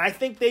things. And I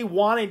think they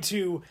wanted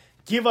to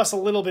give us a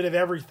little bit of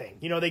everything.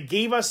 They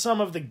gave us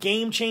some of the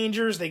game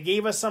changers. They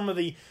gave us some of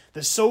the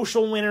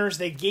social winners.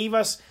 They gave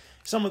us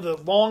some of the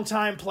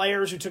longtime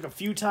players who took a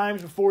few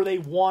times before they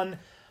won.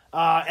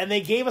 And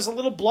they gave us a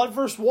little blood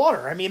versus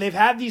water. I mean, they've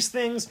had these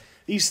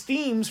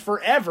themes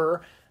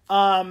forever.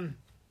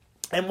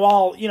 And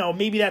while,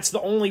 maybe that's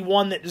the only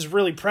one that is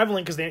really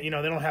prevalent because they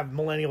don't have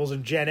millennials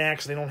and Gen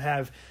X. They don't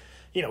have,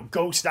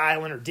 Ghost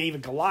Island or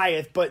David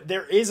Goliath. But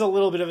there is a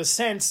little bit of a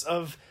sense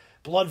of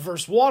blood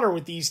versus water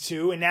with these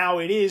two. And now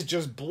it is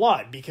just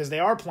blood because they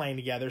are playing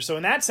together. So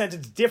in that sense,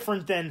 it's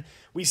different than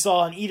we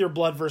saw in either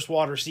blood versus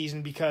water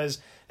season because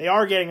they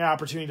are getting an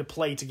opportunity to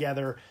play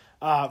together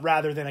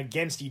rather than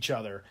against each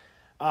other.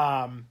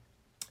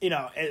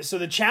 So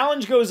the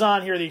challenge goes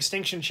on here, the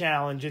Extinction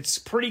Challenge. It's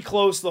pretty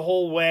close the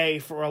whole way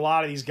for a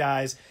lot of these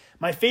guys.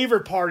 My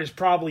favorite part is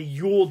probably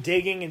Yul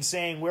digging and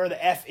saying, where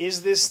the F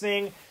is this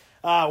thing?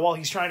 While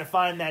he's trying to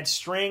find that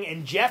string.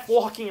 And Jeff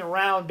walking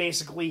around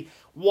basically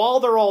while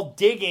they're all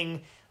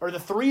digging, or the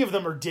 3 of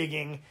them are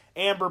digging,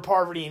 Amber,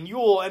 Parvati, and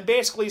Yul, and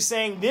basically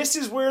saying, this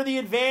is where the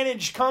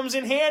advantage comes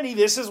in handy.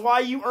 This is why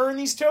you earn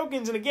these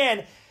tokens. And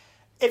again,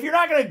 if you're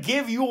not going to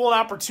give Yul an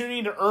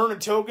opportunity to earn a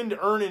token,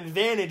 to earn an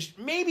advantage,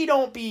 maybe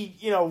don't be,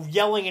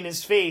 yelling in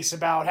his face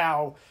about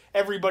how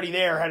everybody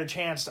there had a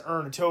chance to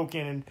earn a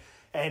token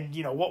and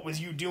what was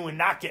you doing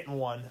not getting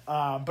one.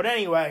 But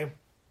anyway,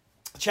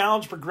 the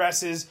challenge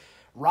progresses.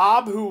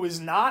 Rob, who was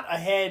not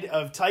ahead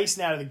of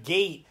Tyson out of the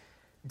gate,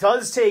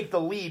 does take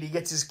the lead. He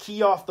gets his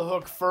key off the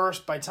hook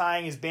first by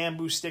tying his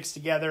bamboo sticks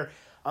together,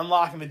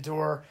 unlocking the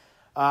door.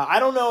 I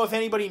don't know if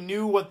anybody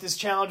knew what this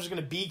challenge was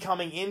going to be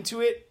coming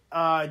into it.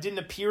 It didn't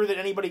appear that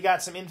anybody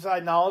got some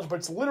inside knowledge, but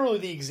it's literally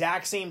the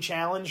exact same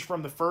challenge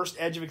from the first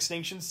Edge of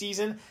Extinction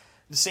season.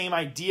 The same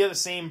idea, the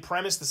same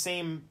premise, the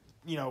same,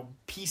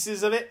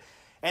 pieces of it.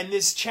 And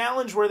this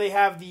challenge where they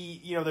have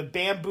the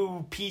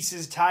bamboo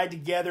pieces tied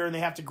together and they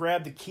have to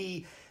grab the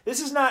key. This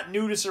is not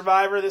new to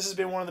Survivor. This has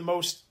been one of the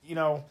most,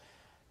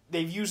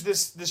 they've used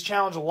this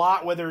challenge a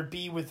lot, whether it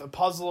be with a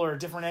puzzle or a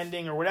different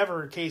ending or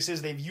whatever the case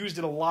is. They've used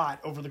it a lot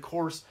over the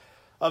course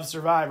of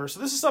Survivor. So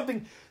this is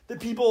something that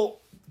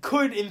people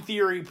could, in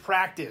theory,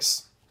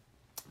 practice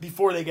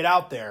before they get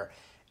out there.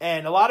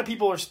 And a lot of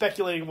people are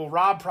speculating, well,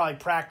 Rob probably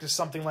practiced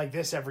something like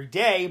this every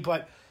day,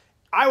 but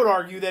I would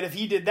argue that if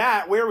he did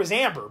that, where was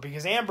Amber?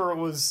 Because Amber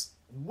was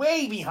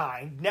way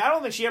behind. Now, I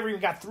don't think she ever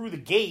even got through the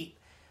gate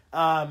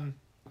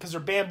because her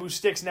bamboo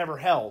sticks never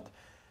held.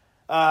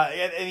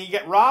 And you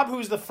get Rob,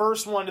 who's the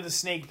first one to the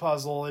snake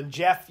puzzle, and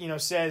Jeff,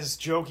 says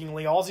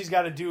jokingly, all he's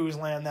got to do is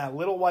land that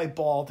little white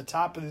ball at the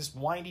top of this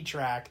windy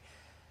track.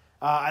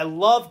 I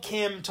love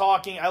Kim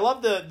talking. I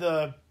love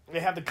they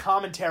have the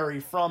commentary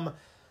from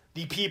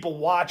the people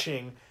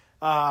watching.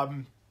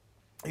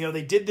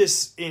 They did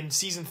this in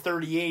season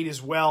 38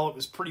 as well. It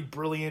was pretty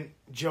brilliant.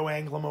 Joe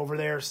Anglim over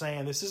there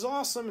saying, this is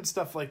awesome and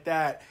stuff like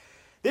that.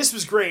 This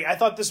was great. I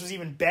thought this was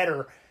even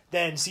better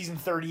than season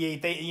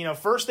 38. They,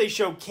 first they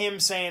showed Kim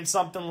saying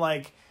something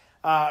like,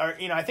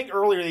 I think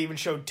earlier they even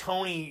showed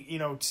Tony,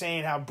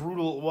 saying how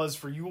brutal it was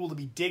for Yul to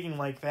be digging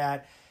like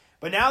that.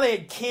 But now they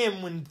had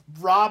Kim, when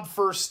Rob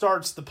first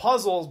starts the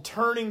puzzle,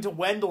 turning to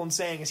Wendell and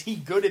saying, is he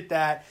good at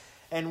that?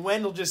 And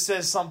Wendell just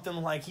says something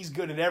like, he's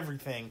good at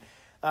everything,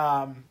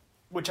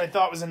 which I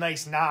thought was a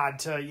nice nod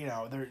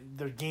to,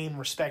 their game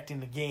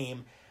respecting the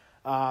game.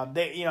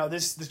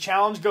 The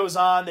challenge goes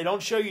on. They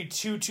don't show you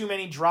too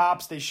many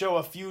drops. They show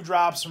a few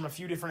drops from a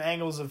few different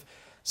angles of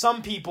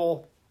some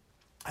people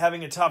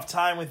having a tough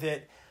time with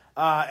it.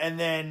 And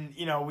then,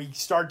 we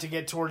start to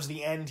get towards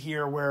the end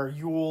here where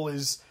Yul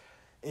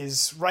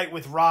is right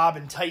with Rob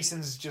and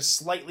Tyson's just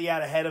slightly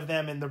out ahead of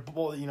them. And they're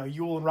both,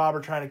 Yul and Rob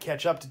are trying to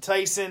catch up to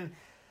Tyson.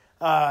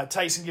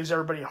 Tyson gives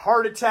everybody a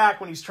heart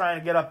attack when he's trying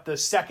to get up the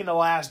second to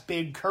last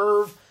big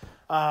curve.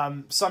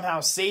 Somehow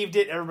saved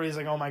it. Everybody's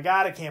like, oh my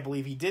God, I can't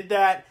believe he did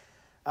that.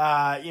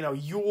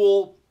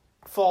 Yul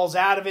falls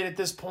out of it at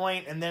this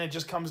point, and then it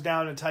just comes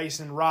down to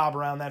Tyson and Rob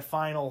around that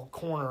final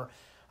corner.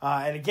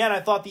 And again,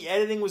 I thought the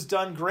editing was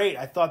done great.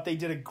 I thought they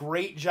did a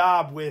great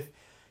job with,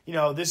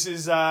 this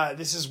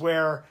is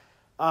where,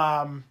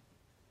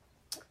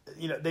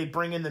 they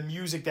bring in the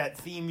music, that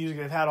theme music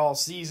they've had all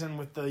season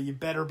with the "you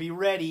better be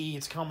ready,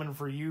 it's coming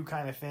for you"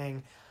 kind of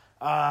thing.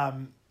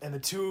 And the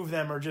two of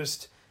them are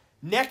just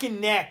neck and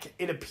neck,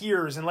 it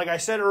appears. And like I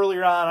said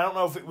earlier on, I don't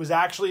know if it was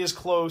actually as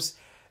close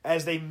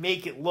as they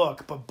make it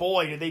look, but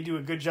boy, did they do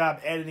a good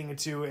job editing it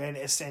too. And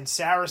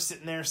Sarah's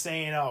sitting there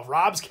saying, oh,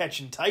 Rob's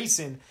catching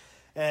Tyson.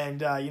 And,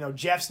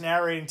 Jeff's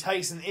narrating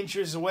Tyson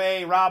inches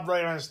away, Rob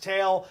right on his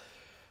tail.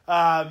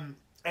 And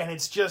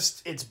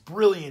it's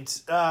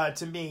brilliant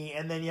to me.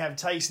 And then you have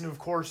Tyson, who, of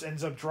course,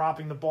 ends up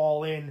dropping the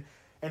ball in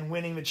and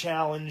winning the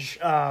challenge,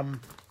 a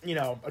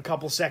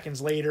couple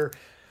seconds later,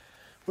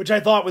 which I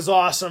thought was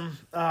awesome.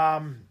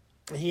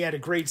 He had a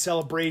great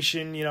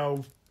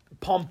celebration,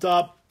 pumped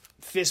up,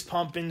 fist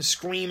pumping,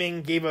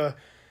 screaming, gave a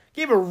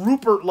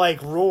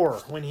Rupert-like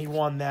roar when he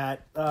won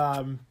that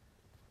thing,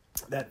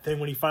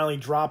 when he finally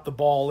dropped the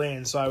ball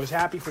in. So I was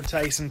happy for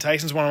Tyson.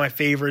 Tyson's one of my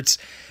favorites.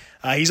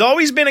 He's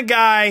always been a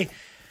guy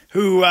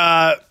who,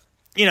 I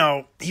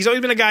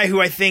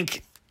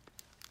think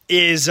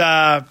is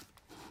a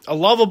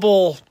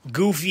lovable,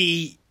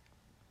 goofy.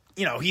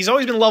 He's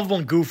always been lovable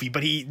and goofy,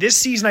 but this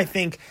season, I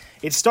think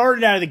it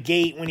started out of the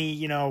gate when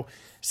he,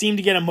 seemed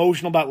to get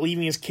emotional about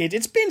leaving his kids.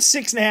 It's been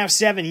 6.5,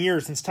 7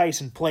 years since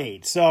Tyson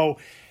played. So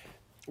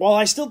while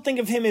I still think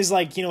of him as a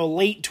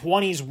late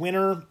 20s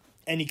winner,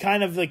 and you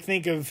kind of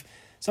think of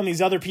some of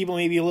these other people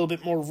maybe a little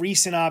bit more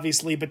recent,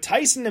 obviously, but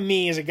Tyson to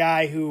me is a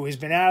guy who has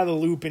been out of the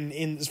loop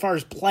in as far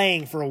as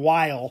playing for a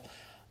while,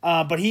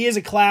 but he is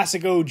a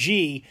classic OG.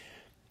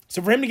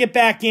 So for him to get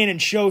back in and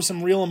show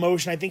some real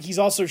emotion, I think he's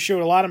also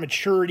showed a lot of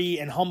maturity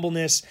and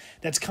humbleness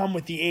that's come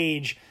with the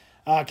age,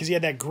 because he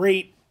had that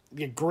great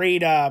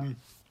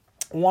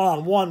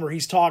one-on-one where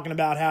he's talking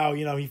about how,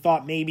 he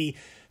thought maybe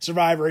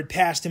Survivor had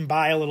passed him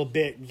by a little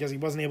bit because he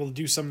wasn't able to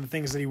do some of the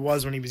things that he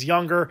was when he was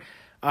younger.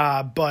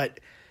 But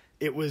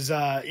it was,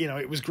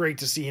 it was great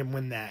to see him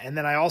win that. And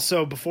then I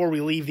also, before we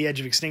leave the Edge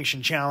of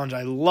Extinction challenge,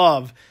 I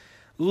love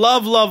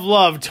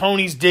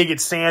Tony's dig at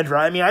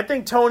Sandra. I mean, I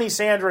think Tony,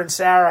 Sandra, and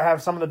Sarah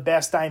have some of the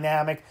best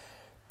dynamic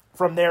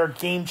from their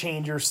Game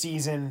Changer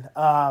season.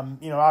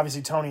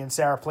 Obviously Tony and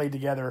Sarah played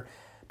together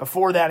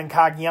before that in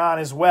Cagayan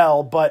as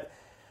well, but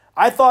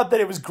I thought that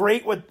it was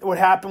great what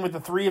happened with the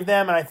three of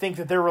them, and I think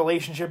that their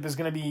relationship is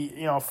going to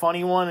be, a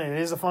funny one, and it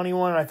is a funny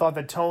one, and I thought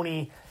that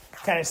Tony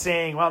kind of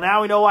saying, well,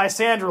 now we know why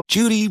Sandra...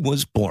 Judy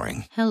was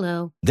boring.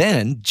 Hello.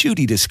 Then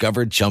Judy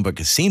discovered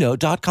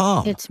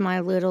ChumbaCasino.com. It's my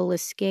little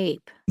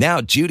escape. Now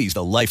Judy's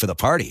the life of the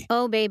party.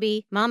 Oh,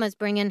 baby, mama's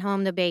bringing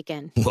home the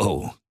bacon.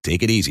 Whoa,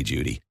 take it easy,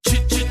 Judy.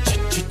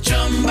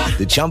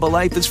 The Chumba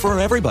life is for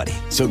everybody.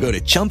 So go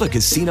to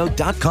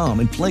ChumbaCasino.com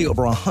and play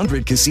over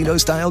 100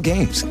 casino-style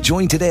games.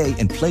 Join today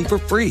and play for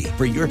free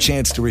for your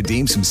chance to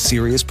redeem some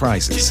serious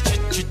prizes.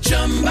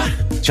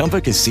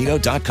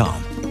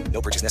 ChumbaCasino.com.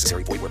 No purchase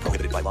necessary. Void where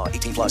prohibited by law.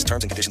 18+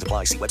 terms and conditions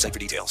apply. See website for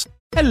details.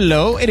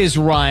 Hello, it is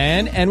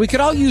Ryan, and we could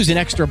all use an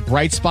extra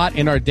bright spot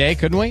in our day,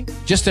 couldn't we?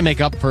 Just to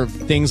make up for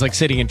things like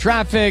sitting in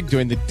traffic,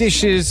 doing the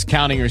dishes,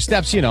 counting your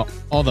steps,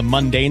 all the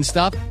mundane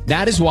stuff.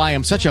 That is why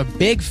I'm such a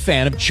big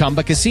fan of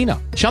Chumba Casino.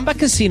 Chumba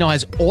Casino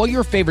has all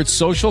your favorite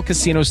social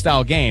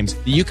casino-style games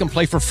that you can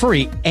play for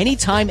free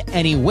anytime,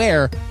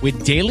 anywhere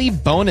with daily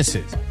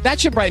bonuses. That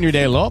should brighten your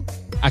day a little.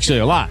 Actually,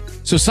 a lot.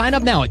 So sign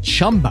up now at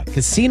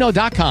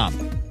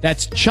ChumbaCasino.com.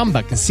 That's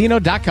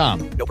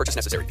ChumbaCasino.com. No purchase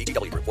necessary.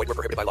 VGW Group. Void where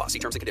prohibited by law. See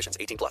terms and conditions.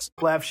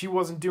 18+. If she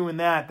wasn't doing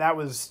that, that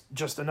was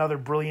just another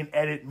brilliant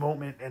edit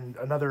moment and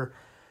another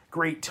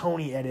great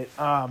Tony edit.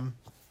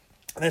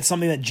 That's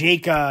something that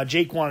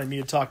Jake wanted me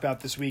to talk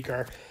about this week.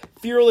 Our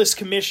fearless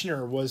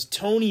commissioner was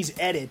Tony's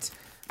edit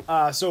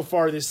so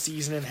far this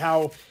season, and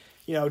how,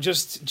 you know,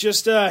 just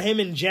him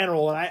in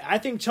general. And I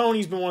think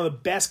Tony's been one of the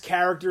best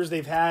characters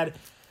they've had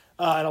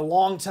in a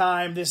long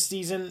time this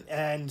season,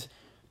 and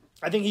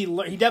I think he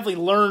definitely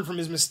learned from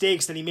his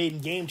mistakes that he made in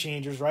Game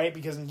Changers, right?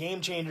 Because in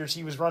Game Changers,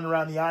 he was running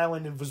around the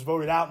island and was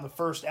voted out in the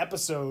first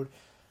episode.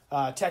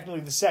 Technically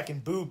the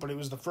second boot, but it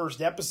was the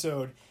first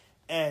episode.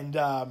 And,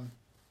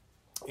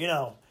 you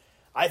know,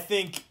 I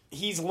think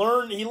he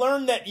learned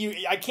that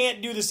I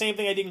can't do the same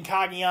thing I did in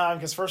Cagayan,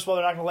 because first of all,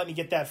 they're not going to let me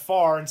get that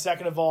far. And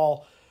second of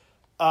all,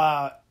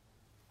 I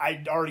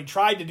already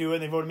tried to do it,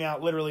 and they voted me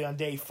out literally on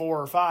day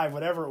 4 or 5,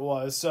 whatever it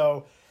was.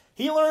 So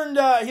He learned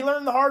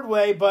the hard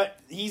way, but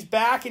he's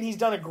back and he's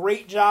done a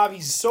great job.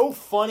 He's so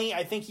funny.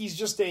 I think he's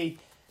just a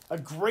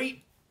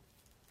great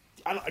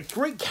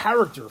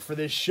character for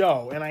this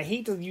show. And I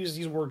hate to use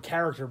the word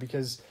character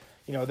because,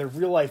 you know, they're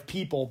real life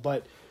people,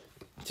 but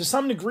to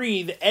some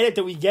degree, the edit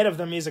that we get of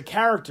them is a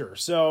character.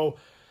 So,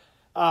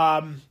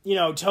 you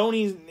know,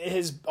 Tony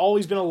has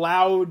always been a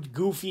loud,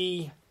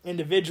 goofy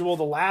individual.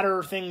 The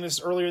latter thing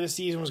earlier this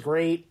season was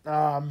great.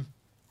 You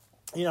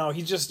know,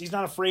 he's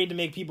not afraid to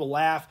make people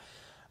laugh.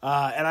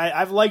 And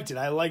I've liked it.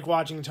 I like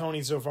watching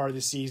Tony so far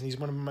this season. He's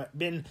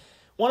been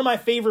one of my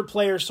favorite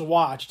players to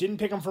watch. Didn't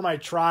pick him for my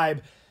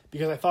tribe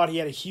because I thought he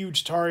had a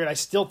huge target. I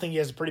still think he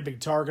has a pretty big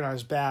target on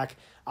his back,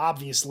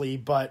 obviously.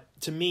 But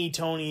to me,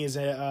 Tony is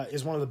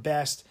one of the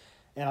best,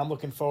 and I'm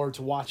looking forward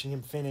to watching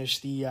him finish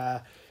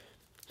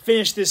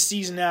this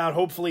season out,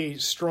 hopefully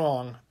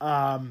strong.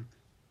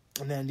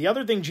 And then the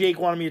other thing Jake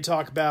wanted me to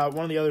talk about,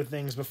 one of the other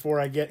things before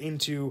I get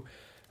into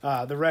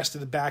the rest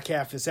of the back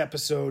half of this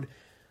episode,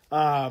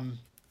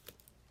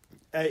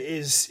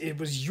 it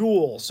was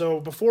Yule.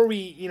 So before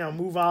we,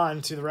 move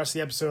on to the rest of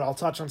the episode, I'll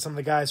touch on some of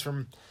the guys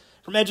from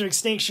Edge of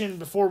Extinction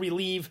before we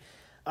leave.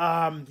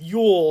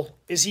 Yule,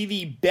 is he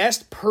the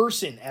best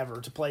person ever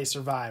to play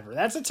Survivor?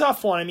 That's a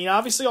tough one. I mean,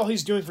 obviously all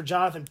he's doing for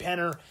Jonathan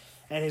Penner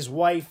and his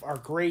wife are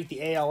great.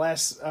 The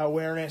ALS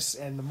awareness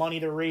and the money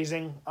they're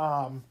raising,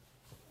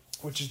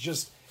 which is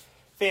just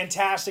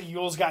fantastic.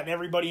 Yule's gotten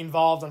everybody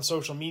involved on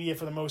social media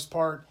for the most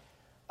part.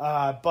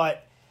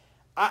 But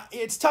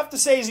it's tough to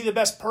say, is he the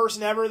best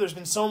person ever? There's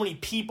been so many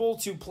people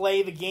to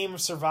play the game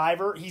of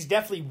Survivor. He's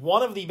definitely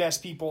one of the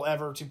best people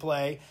ever to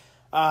play.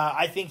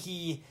 I think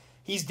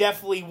he's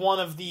definitely one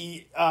of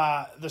the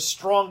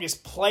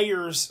strongest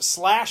players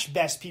 /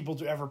 best people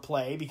to ever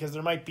play, because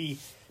there might be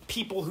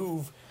people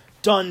who've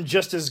done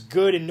just as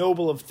good and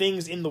noble of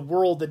things in the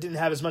world that didn't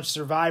have as much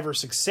Survivor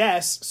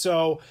success.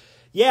 So,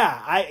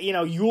 yeah,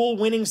 Yule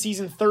winning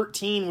season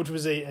 13, which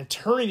was an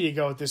eternity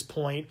ago at this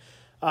point,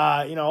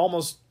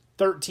 almost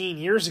 13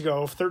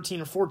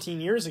 or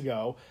 14 years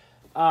ago.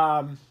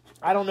 I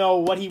don't know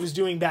what he was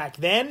doing back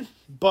then,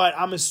 but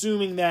I'm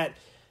assuming that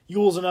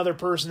Yule's another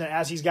person that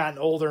as he's gotten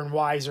older and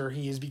wiser,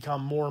 he has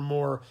become more and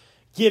more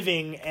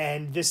giving,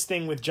 and this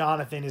thing with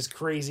Jonathan is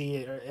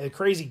crazy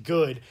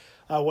good,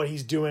 what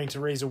he's doing to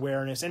raise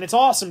awareness. And it's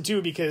awesome,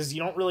 too, because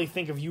you don't really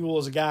think of Yule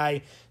as a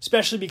guy,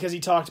 especially because he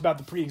talked about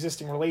the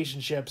pre-existing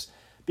relationships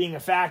being a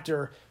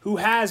factor, who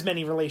has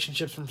many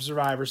relationships from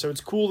Survivor. So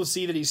it's cool to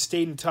see that he's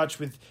stayed in touch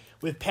with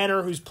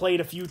Penner, who's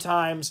played a few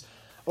times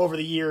over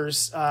the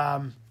years,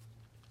 and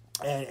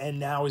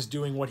now is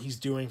doing what he's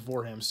doing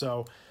for him.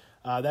 So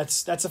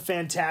that's a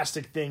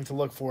fantastic thing to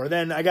look for.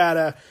 Then I got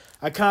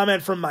a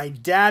comment from my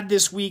dad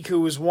this week,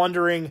 who was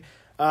wondering,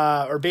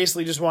 or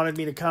basically just wanted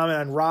me to comment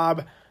on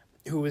Rob,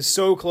 who is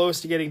so close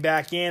to getting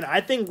back in.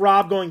 I think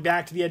Rob going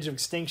back to the Edge of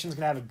Extinction is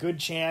going to have a good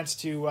chance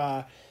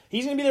to...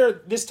 he's going to be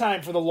there this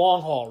time for the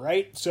long haul,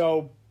 right?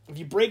 So if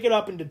you break it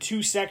up into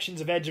two sections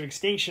of Edge of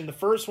Extinction, the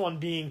first one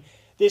being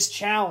this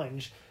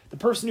challenge, the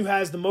person who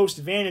has the most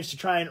advantage to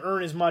try and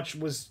earn as much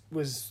was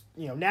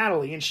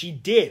Natalie, and she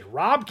did.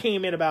 Rob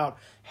came in about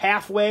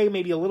halfway,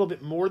 maybe a little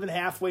bit more than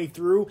halfway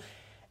through,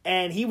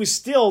 and he was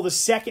still the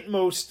second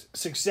most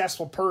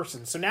successful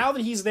person. So now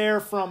that he's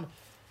there from,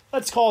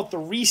 let's call it the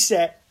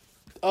reset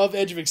of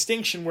Edge of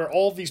Extinction, where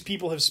all of these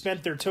people have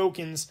spent their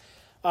tokens,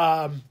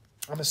 I'm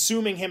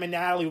assuming him and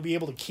Natalie will be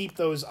able to keep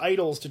those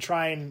idols to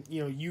try and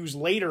use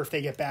later if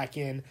they get back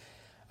in.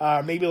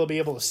 Maybe they'll be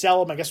able to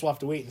sell them. I guess we'll have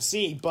to wait and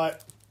see.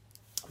 But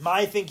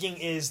my thinking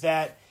is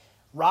that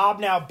Rob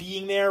now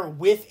being there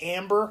with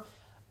Amber,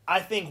 I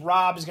think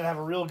Rob is going to have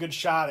a real good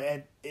shot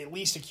at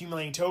least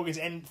accumulating tokens.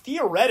 And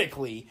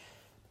theoretically,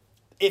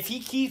 if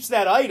he keeps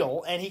that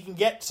idol and he can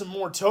get some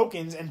more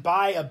tokens and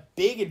buy a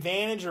big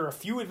advantage or a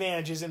few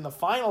advantages in the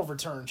final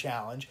return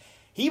challenge,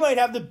 he might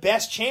have the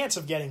best chance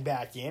of getting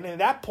back in. And at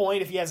that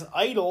point, if he has an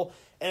idol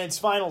and it's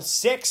final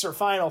 6 or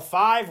final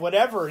 5,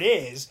 whatever it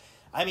is,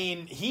 I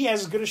mean, he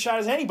has as good a shot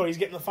as anybody. He's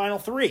getting the final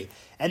 3.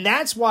 And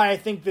that's why I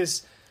think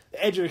this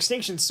the Edge of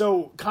Extinction is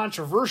so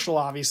controversial,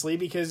 obviously,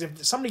 because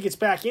if somebody gets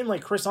back in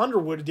like Chris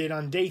Underwood did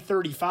on day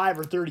 35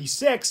 or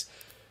 36,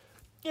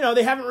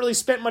 they haven't really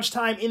spent much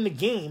time in the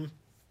game.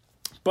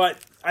 But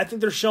I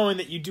think they're showing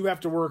that you do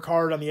have to work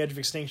hard on the Edge of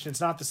Extinction. It's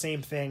not the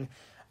same thing.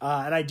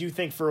 And I do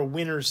think for a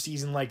winner's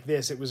season like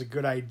this, it was a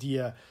good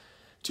idea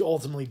to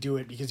ultimately do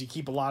it because you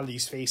keep a lot of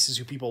these faces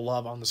who people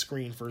love on the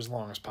screen for as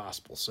long as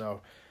possible.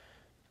 So,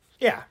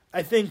 yeah,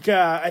 I think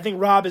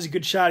Rob has a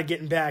good shot at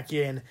getting back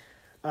in,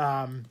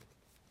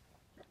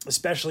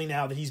 especially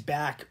now that he's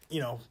back,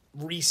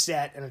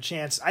 reset and a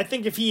chance. I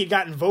think if he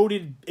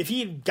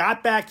had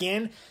got back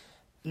in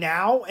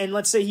now, and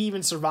let's say he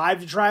even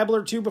survived a tribal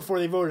or two before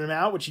they voted him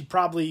out, which he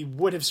probably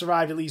would have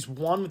survived at least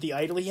one with the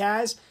idol he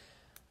has,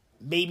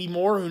 maybe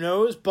more, who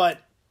knows, but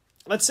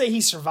let's say he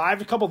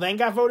survived a couple then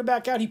got voted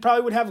back out, he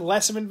probably would have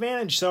less of an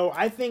advantage. So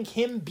I think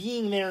him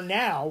being there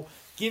now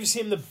gives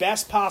him the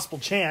best possible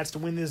chance to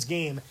win this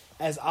game,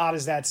 as odd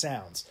as that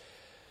sounds.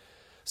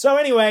 So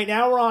anyway,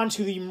 now we're on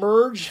to the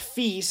Merge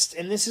Feast,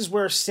 and this is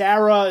where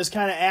Sarah is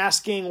kind of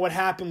asking what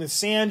happened with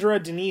Sandra.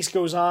 Denise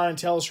goes on and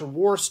tells her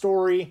war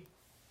story.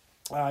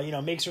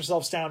 Makes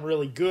herself sound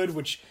really good,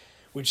 which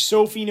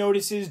Sophie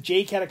notices.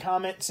 Jake had a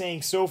comment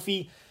saying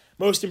Sophie,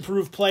 most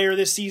improved player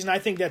this season. I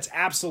think that's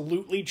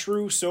absolutely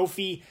true.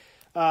 Sophie,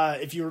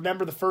 if you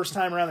remember the first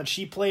time around that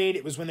she played,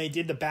 it was when they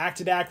did the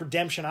back-to-back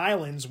Redemption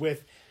Islands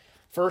with,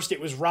 first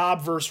it was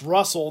Rob versus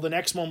Russell, the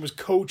next one was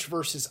Coach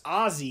versus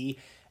Ozzy,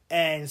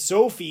 and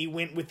Sophie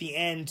went with the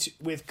end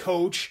with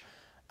Coach,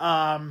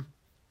 and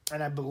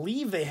I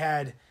believe they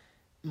had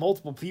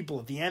multiple people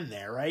at the end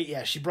there, right?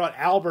 Yeah, she brought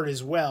Albert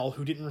as well,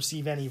 who didn't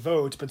receive any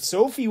votes, but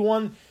Sophie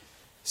won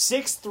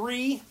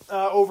 6-3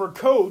 over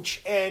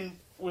Coach and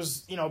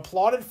was,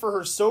 applauded for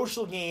her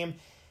social game.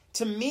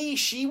 To me,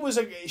 she's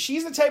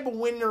the type of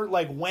winner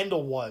like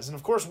Wendell was. And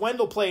of course,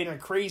 Wendell played in a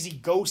crazy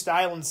Ghost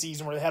Island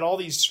season where they had all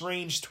these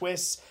strange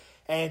twists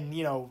and,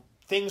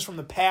 things from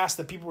the past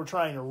that people were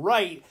trying to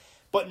write.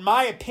 But in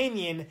my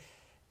opinion,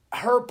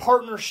 her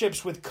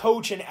partnerships with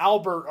Coach and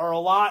Albert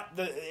are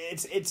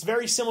it's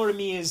very similar to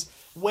me as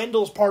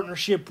Wendell's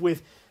partnership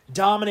with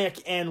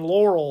Dominic and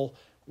Laurel,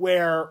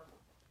 where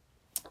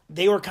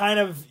they were kind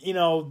of,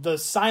 the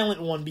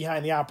silent one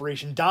behind the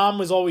operation. Dom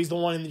was always the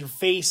one in your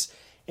face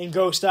in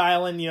Ghost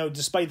Island,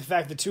 despite the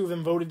fact the two of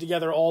them voted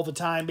together all the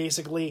time,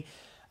 basically.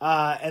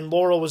 And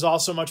Laurel was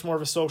also much more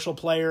of a social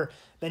player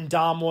than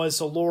Dom was,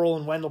 so Laurel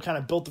and Wendell kind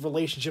of built the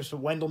relationships, but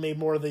Wendell made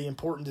more of the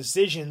important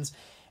decisions.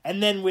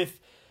 And then with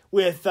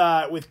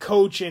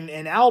Coach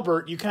and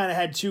Albert, you kind of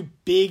had two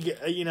big,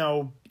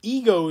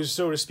 egos,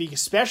 so to speak,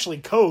 especially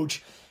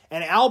Coach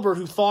and Albert,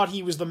 who thought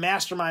he was the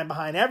mastermind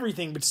behind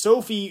everything. But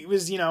Sophie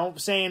was,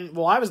 saying,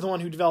 well, I was the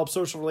one who developed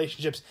social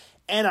relationships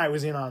and I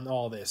was in on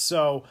all this.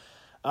 So,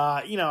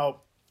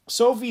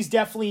 Sophie's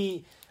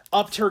definitely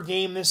upped her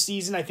game this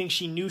season. I think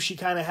she knew she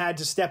kind of had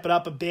to step it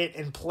up a bit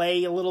and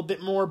play a little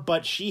bit more,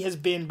 but she has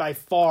been by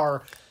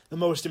far the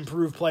most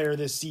improved player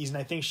this season.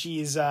 I think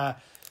she's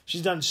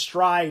done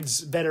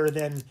strides better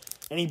than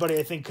anybody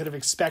I think could have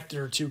expected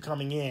her to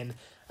coming in.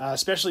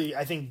 Especially,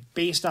 I think,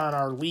 based on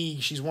our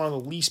league, she's one of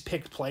the least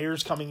picked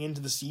players coming into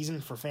the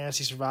season for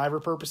Fantasy Survivor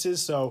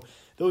purposes. So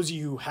those of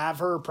you who have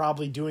her are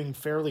probably doing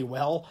fairly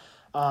well,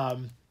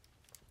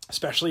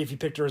 especially if you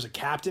picked her as a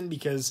captain,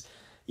 because,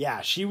 yeah,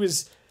 she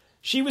was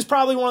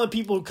probably one of the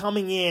people who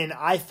coming in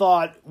I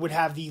thought would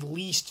have the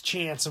least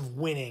chance of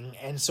winning.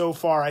 And so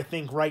far, I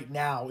think right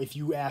now, if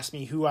you ask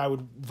me who I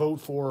would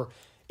vote for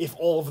if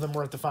all of them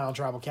were at the final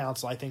tribal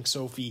council, I think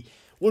Sophie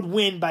would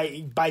win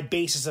by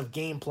basis of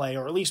gameplay,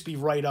 or at least be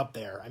right up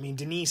there. I mean,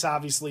 Denise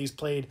obviously has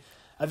played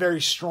a very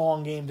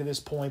strong game to this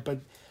point, but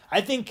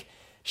I think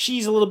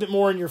she's a little bit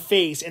more in your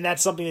face, and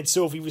that's something that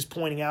Sophie was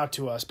pointing out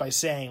to us by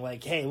saying,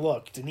 like, hey,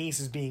 look, Denise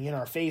is being in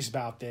our face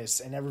about this,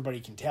 and everybody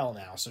can tell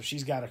now, so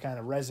she's got a kind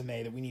of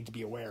resume that we need to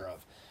be aware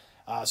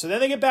of. So then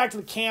they get back to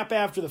the camp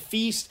after the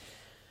feast.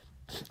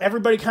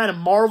 Everybody kind of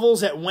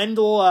marvels at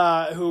Wendell,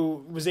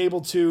 who was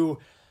able to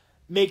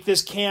make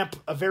this camp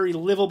a very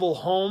livable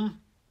home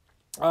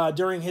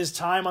during his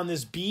time on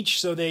this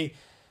beach. So they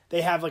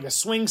have like a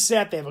swing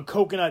set, they have a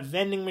coconut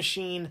vending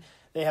machine,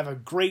 they have a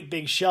great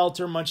big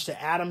shelter, much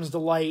to Adam's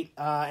delight,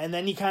 and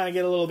then you kind of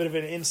get a little bit of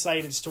an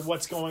insight as to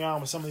what's going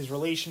on with some of these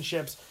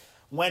relationships.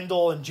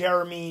 Wendell and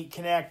Jeremy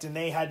connect, and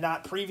they had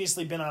not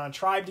previously been on a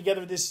tribe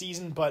together this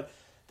season, but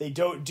they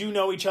do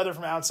know each other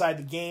from outside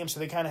the game, so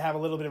they kind of have a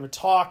little bit of a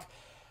talk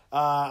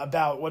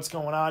about what's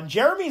going on.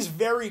 Jeremy's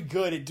very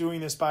good at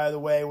doing this, by the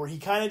way, where he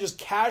kind of just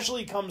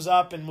casually comes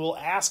up and will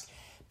ask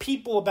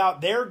people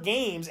about their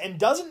games and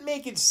doesn't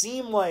make it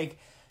seem like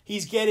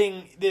he's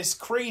getting this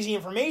crazy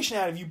information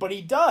out of you, but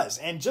he does.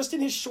 And just in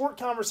his short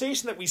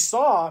conversation that we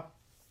saw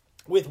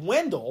with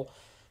Wendell,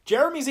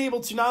 Jeremy's able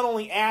to not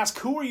only ask,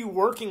 who are you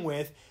working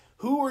with,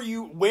 who are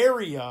you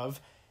wary of,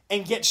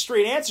 and get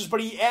straight answers,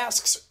 but he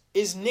asks,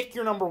 is Nick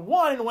your number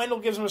one? And Wendell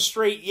gives him a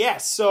straight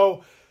yes.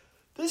 So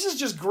this is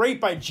just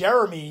great by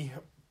Jeremy,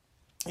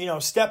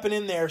 stepping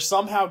in there,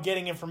 somehow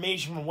getting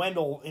information from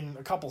Wendell in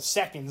a couple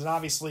seconds. And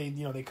obviously,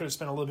 they could have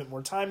spent a little bit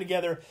more time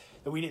together.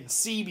 that we didn't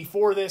see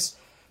before this.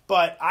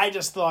 But I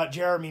just thought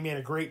Jeremy made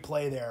a great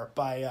play there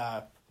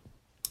by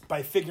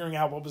figuring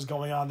out what was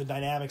going on, the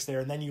dynamics there,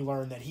 and then you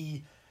learn that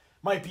he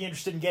might be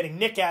interested in getting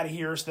Nick out of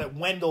here so that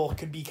Wendell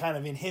could be kind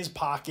of in his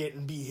pocket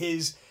and be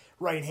his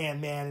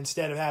right-hand man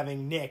instead of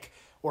having Nick,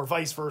 or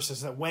vice versa,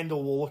 so that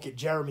Wendell will look at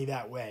Jeremy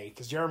that way,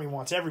 because Jeremy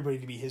wants everybody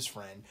to be his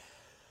friend.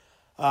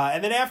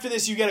 And then after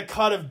this, you get a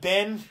cut of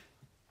Ben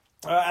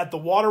at the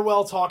water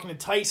well talking to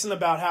Tyson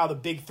about how the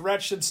big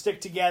threats should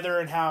stick together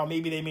and how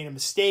maybe they made a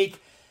mistake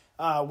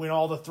when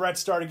all the threats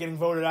started getting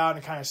voted out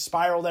and kind of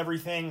spiraled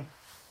everything.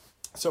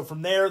 So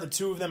from there, the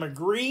two of them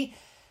agree,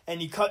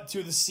 and you cut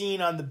to the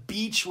scene on the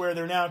beach where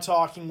they're now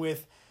talking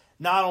with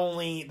not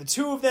only the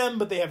two of them,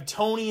 but they have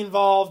Tony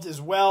involved as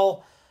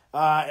well,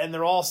 and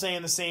they're all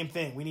saying the same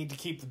thing. We need to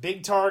keep the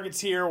big targets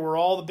here. We're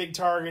all the big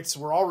targets.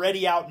 We're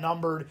already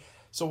outnumbered,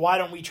 so why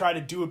don't we try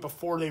to do it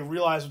before they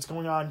realize what's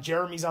going on?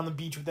 Jeremy's on the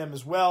beach with them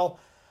as well.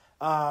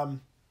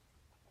 And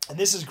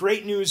this is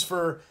great news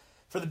for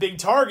the big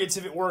targets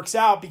if it works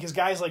out, because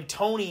guys like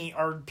Tony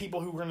are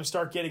people who are going to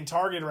start getting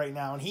targeted right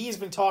now. And he has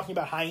been talking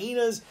about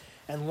hyenas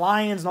and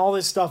lions and all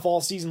this stuff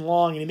all season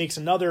long, and he makes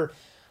another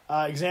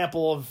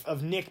example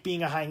of Nick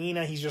being a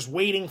hyena. He's just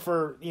waiting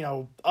for,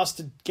 us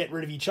to get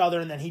rid of each other,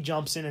 and then he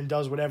jumps in and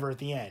does whatever at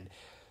the end.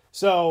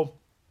 So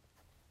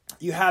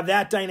you have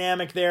that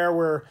dynamic there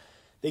where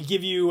they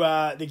give you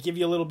a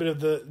little bit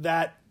of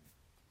that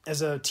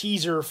as a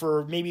teaser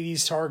for maybe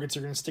these targets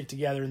are going to stick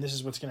together and this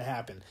is what's going to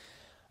happen.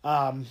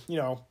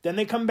 Then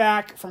they come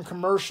back from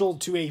commercial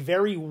to a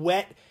very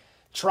wet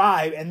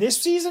tribe, and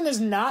this season has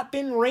not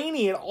been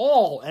rainy at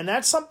all, and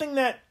that's something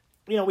that,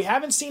 we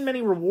haven't seen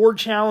many reward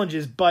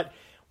challenges, but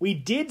we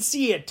did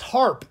see a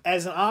tarp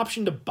as an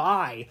option to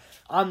buy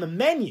on the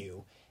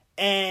menu,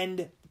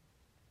 and,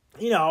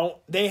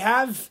 they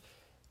have,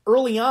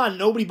 early on,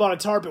 nobody bought a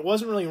tarp. It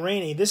wasn't really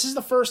raining. This is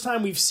the first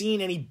time we've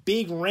seen any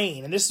big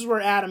rain, and this is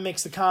where Adam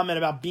makes the comment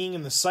about being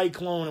in the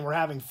cyclone, and we're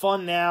having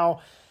fun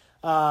now.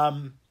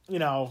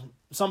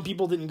 Some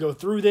people didn't go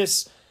through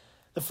this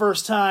the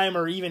first time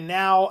or even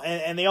now,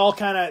 and they all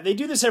they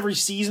do this every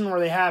season where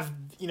they have,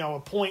 a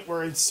point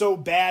where it's so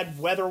bad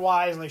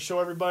weather-wise, and they show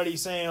everybody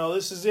saying, oh,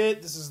 this is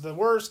it, this is the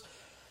worst.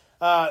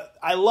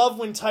 I love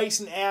when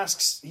Tyson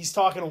asks, he's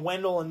talking to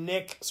Wendell and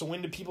Nick, so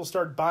when do people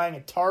start buying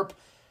a tarp?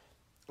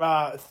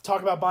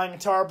 Talk about buying a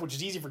tarp, which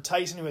is easy for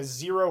Tyson, who has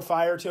 0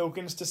 fire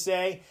tokens, to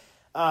say.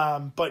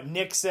 But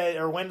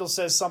Wendell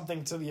says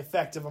something to the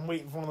effect of, I'm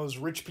waiting for one of those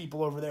rich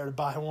people over there to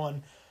buy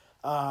one.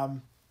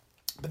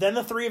 But then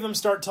the three of them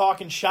start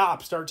talking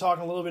shop, start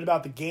talking a little bit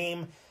about the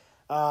game,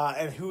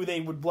 and who they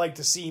would like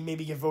to see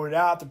maybe get voted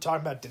out. They're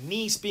talking about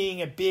Denise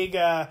being a big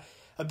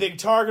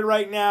target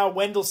right now.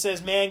 Wendell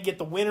says, man, get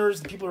the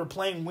winners, the people who are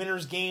playing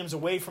winners games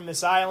away from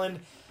this island.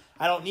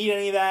 I don't need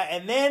any of that.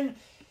 And then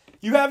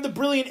you have the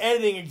brilliant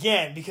editing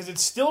again, because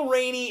it's still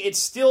rainy, it's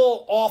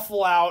still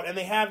awful out, and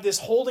they have this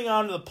holding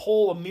on to the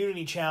pole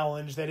immunity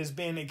challenge that has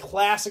been a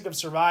classic of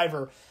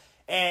Survivor.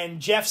 And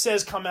Jeff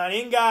says, come on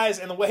in, guys,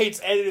 and the way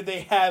it's edited,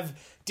 they have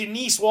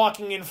Denise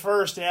walking in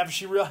first, and after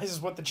she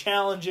realizes what the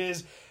challenge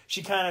is,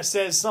 she kind of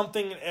says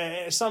something,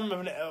 some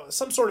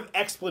sort of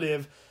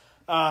expletive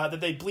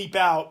that they bleep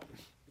out,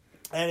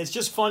 and it's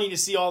just funny to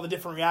see all the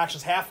different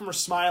reactions. Half of them are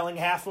smiling,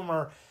 half of them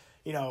are,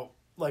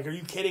 like, are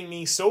you kidding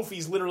me?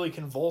 Sophie's literally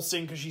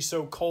convulsing because she's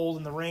so cold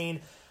in the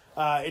rain.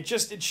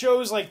 It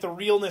shows, like, the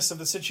realness of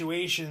the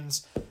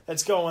situations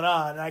that's going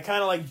on. And I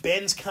kind of like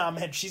Ben's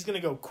comment, she's going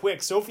to go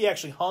quick. Sophie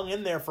actually hung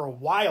in there for a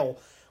while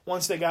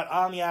once they got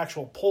on the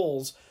actual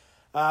polls.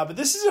 But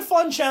this is a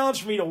fun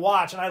challenge for me to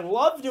watch, and I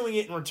love doing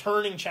it in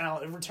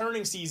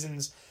returning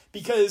seasons,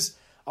 because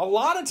a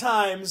lot of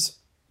times,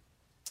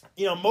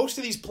 most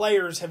of these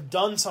players have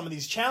done some of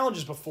these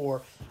challenges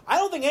before. I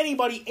don't think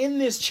anybody in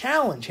this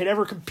challenge had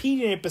ever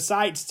competed in it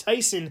besides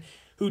Tyson,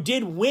 who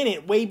did win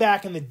it way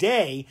back in the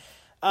day.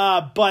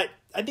 But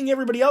I think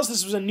everybody else,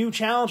 this was a new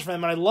challenge for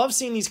them, and I love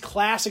seeing these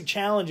classic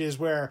challenges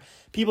where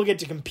people get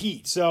to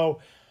compete.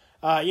 So,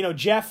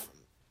 Jeff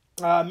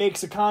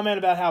makes a comment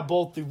about how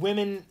both the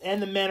women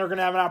and the men are going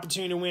to have an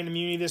opportunity to win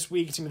immunity this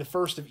week. It's going to be the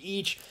first of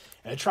each.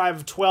 In a tribe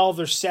of 12,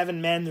 there's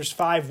 7 men, there's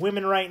 5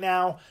 women right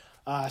now.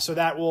 So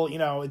that will,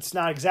 it's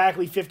not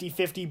exactly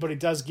 50-50, but it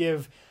does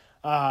give,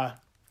 the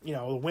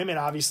women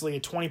obviously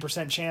a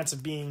 20% chance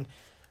of being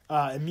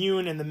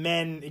immune, and the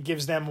men, it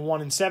gives them a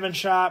 1 in 7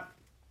 shot.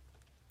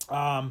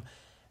 And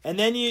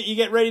then you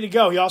get ready to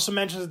go. He also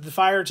mentions that the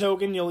fire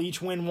token, you'll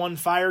each win 1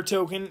 fire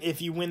token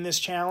if you win this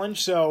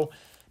challenge. So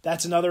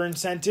that's another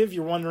incentive.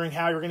 You're wondering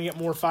how you're going to get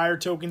more fire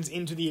tokens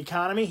into the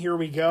economy. Here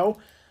we go.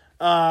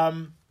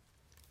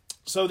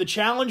 So the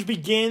challenge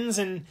begins,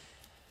 and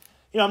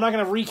I'm not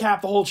going to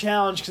recap the whole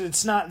challenge because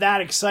it's not that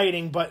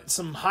exciting, but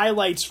some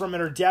highlights from it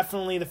are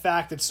definitely the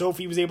fact that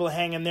Sophie was able to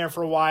hang in there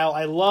for a while.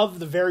 I love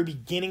the very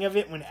beginning of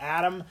it when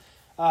Adam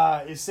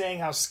is saying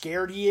how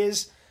scared he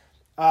is,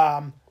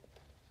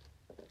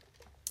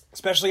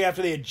 especially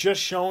after they had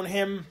just shown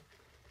him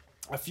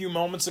a few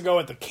moments ago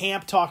at the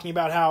camp talking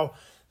about how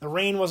the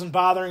rain wasn't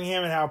bothering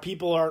him and how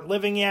people aren't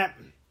living yet.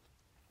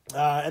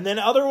 And then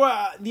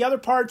the other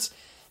parts,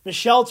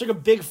 Michelle took a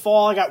big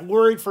fall. I got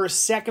worried for a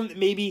second that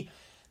maybe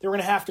they were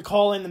going to have to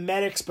call in the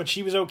medics, but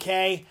she was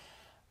okay.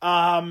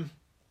 And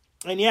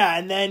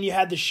then you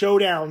had the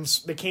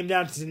showdowns that came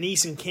down to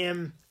Denise and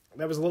Kim.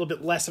 That was a little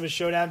bit less of a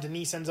showdown.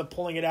 Denise ends up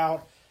pulling it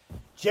out.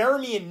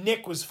 Jeremy and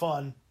Nick was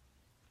fun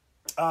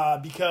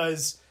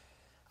because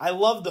I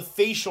love the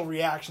facial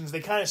reactions.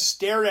 They kind of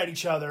stared at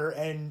each other,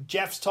 and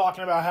Jeff's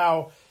talking about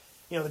how,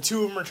 the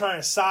two of them are trying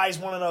to size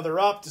one another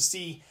up to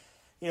see,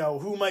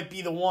 who might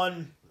be the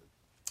one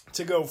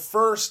to go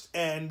first.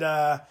 And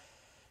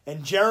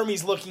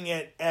Jeremy's looking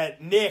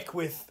at Nick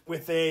with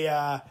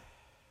a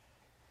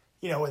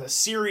with a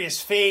serious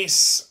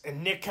face,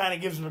 and Nick kind of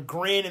gives him a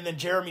grin, and then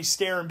Jeremy's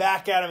staring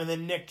back at him, and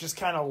then Nick just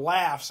kind of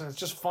laughs, and it's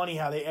just funny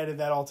how they edited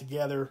that all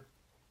together.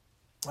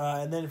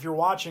 And then if you're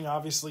watching,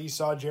 obviously you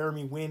saw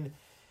Jeremy win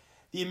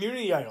the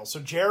immunity idol.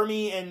 So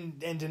Jeremy and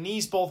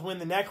Denise both win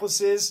the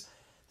necklaces.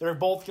 They're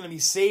both going to be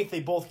safe. They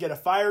both get a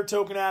fire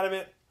token out of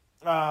it.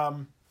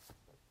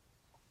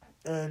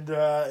 In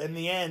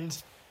the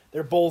end,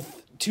 they're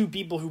both two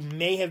people who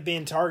may have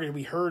been targeted.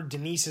 We heard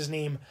Denise's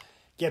name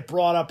get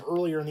brought up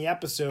earlier in the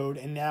episode,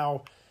 and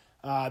now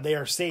they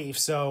are safe.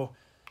 So,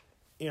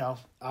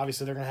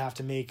 obviously they're going to have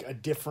to make a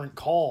different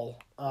call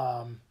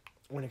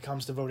when it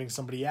comes to voting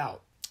somebody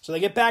out. So they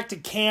get back to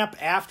camp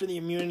after the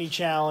immunity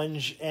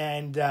challenge,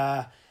 and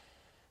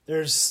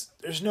there's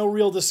no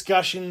real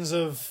discussions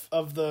of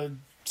the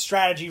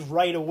strategy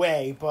right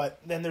away, but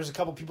then there's a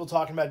couple people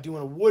talking about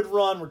doing a wood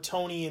run where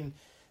Tony and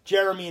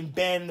Jeremy and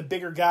Ben, the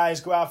bigger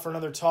guys, go out for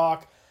another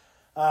talk.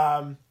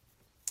 Ben,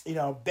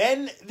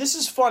 this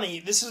is funny.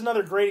 This is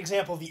another great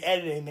example of the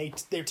editing.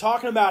 They're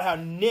talking about how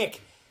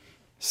Nick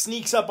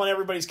sneaks up on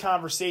everybody's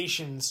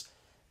conversations,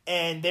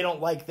 and they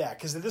don't like that.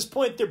 Because at this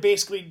point, they're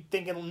basically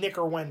thinking Nick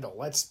or Wendell.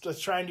 Let's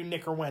try and do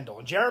Nick or Wendell.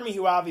 And Jeremy,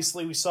 who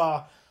obviously we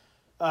saw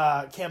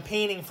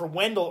campaigning for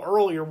Wendell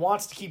earlier,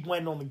 wants to keep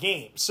Wendell in the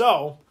game.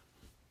 So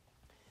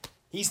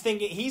he's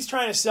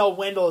trying to sell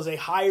Wendell as a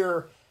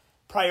higher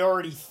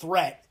priority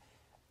threat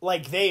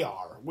like they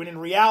are. When in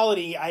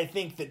reality, I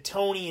think that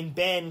Tony and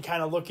Ben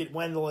kind of look at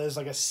Wendell as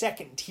like a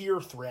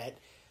second-tier threat.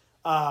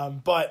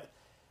 But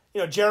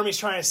Jeremy's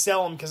trying to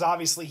sell him because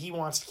obviously he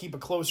wants to keep a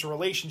closer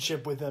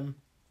relationship with him.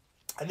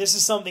 And this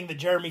is something that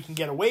Jeremy can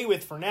get away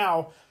with for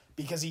now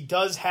because he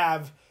does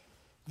have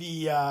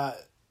the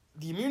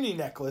immunity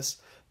necklace.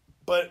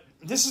 But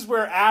this is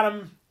where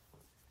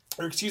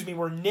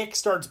where Nick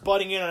starts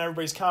butting in on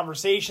everybody's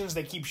conversations.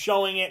 They keep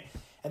showing it.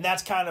 And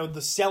that's kind of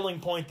the selling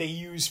point they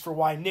use for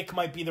why Nick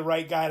might be the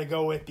right guy to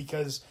go with,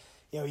 because,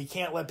 you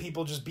can't let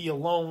people just be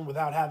alone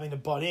without having to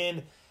butt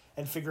in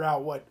and figure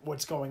out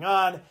what's going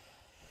on.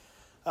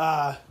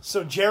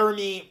 So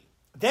Jeremy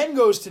then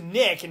goes to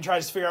Nick and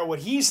tries to figure out what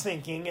he's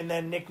thinking, and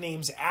then Nick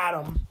names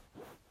Adam.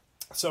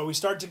 So we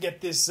start to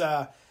get this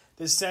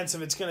sense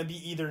of it's going to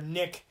be either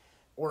Nick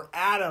or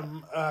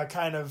Adam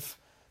kind of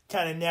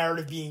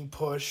narrative being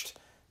pushed.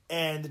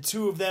 And the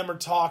two of them are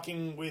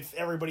talking with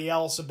everybody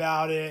else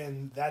about it,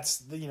 and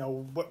that's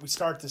what we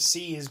start to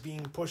see is being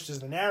pushed as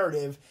the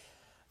narrative.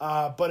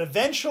 But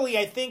eventually,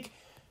 I think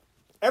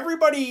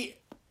everybody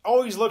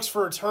always looks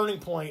for a turning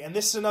point, and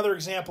this is another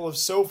example of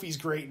Sophie's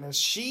greatness.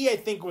 She, I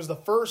think, was the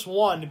first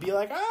one to be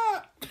like,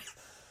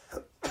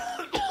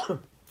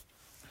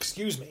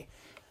 excuse me.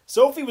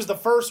 Sophie was the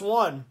first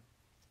one,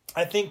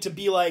 I think, to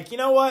be like, you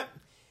know what?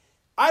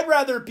 I'd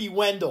rather it be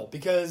Wendell,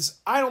 because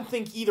I don't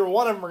think either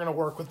one of them are going to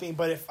work with me,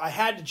 but if I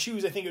had to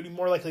choose, I think it would be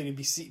more likely to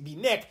be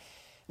Nick.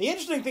 The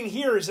interesting thing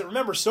here is that,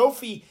 remember,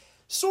 Sophie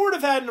sort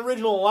of had an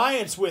original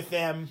alliance with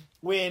them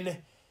when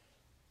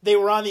they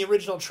were on the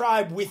original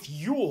tribe with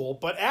Yul,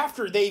 but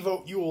after they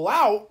vote Yul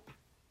out,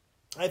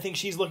 I think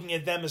she's looking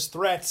at them as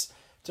threats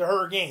to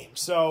her game.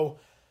 So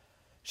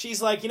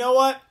she's like, you know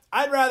what?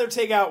 I'd rather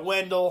take out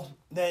Wendell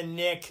than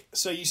Nick,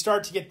 so you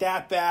start to get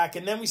that back,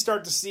 and then we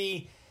start to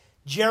see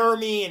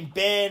Jeremy and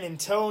Ben and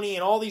Tony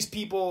and all these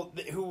people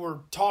who were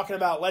talking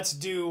about let's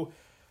do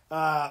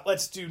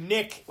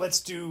Nick,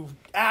 let's do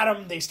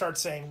Adam. They start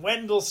saying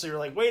Wendell, so you're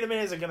like, wait a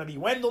minute, is it going to be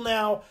Wendell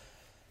now?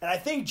 And I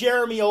think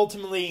Jeremy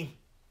ultimately,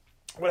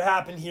 what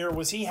happened here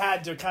was he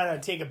had to kind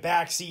of take a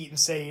back seat and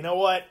say, you know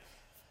what,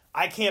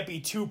 I can't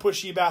be too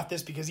pushy about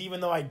this, because even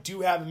though I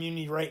do have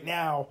immunity right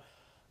now,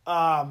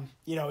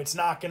 it's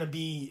not going to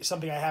be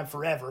something I have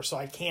forever, so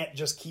I can't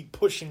just keep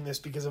pushing this,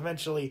 because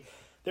eventually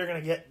they're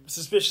going to get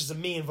suspicious of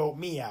me and vote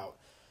me out,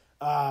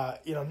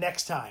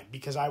 next time,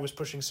 because I was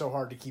pushing so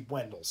hard to keep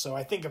Wendell. So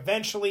I think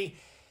eventually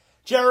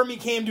Jeremy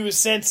came to his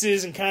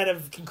senses and kind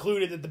of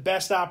concluded that the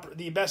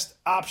best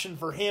option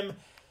for him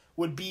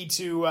would be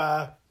to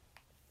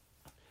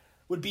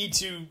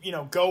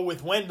go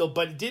with Wendell,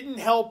 but it didn't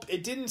help.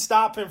 It didn't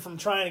stop him from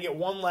trying to get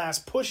one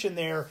last push in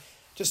there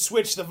to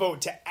switch the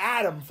vote to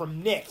Adam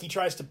from Nick. He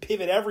tries to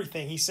pivot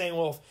everything. He's saying,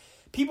 well, if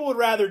people would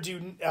rather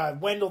do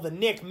Wendell than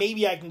Nick,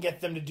 maybe I can get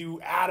them to do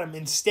Adam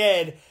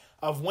instead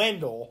of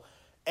Wendell.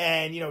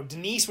 And,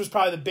 Denise was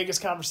probably the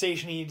biggest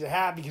conversation he needed to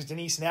have, because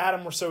Denise and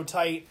Adam were so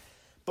tight.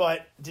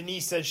 But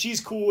Denise said she's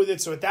cool with it.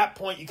 So at that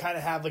point, you kind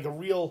of have like a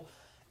real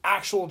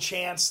actual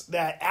chance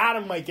that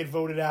Adam might get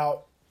voted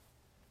out.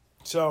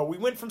 So we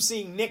went from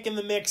seeing Nick in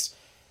the mix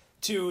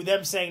to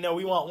them saying, no,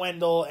 we want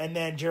Wendell, and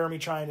then Jeremy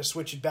trying to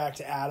switch it back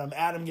to Adam.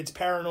 Adam gets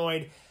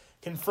paranoid,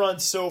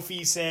 confronts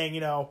Sophie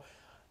saying,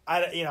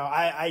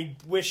 I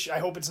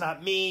hope it's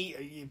not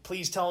me.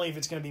 Please tell me if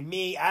it's going to be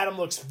me. Adam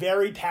looks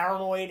very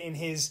paranoid in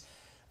his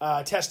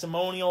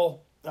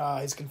testimonial,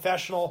 his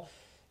confessional.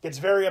 Gets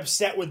very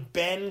upset with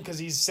Ben because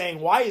he's saying,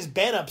 why is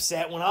Ben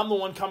upset when I'm the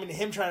one coming to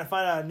him trying to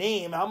find out a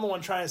name? I'm the one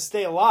trying to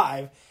stay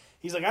alive.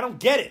 He's like, I don't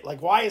get it. Like,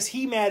 why is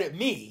he mad at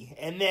me?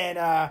 And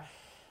then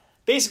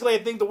basically I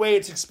think the way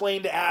it's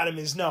explained to Adam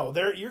is, no,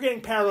 you're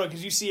getting paranoid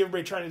because you see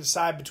everybody trying to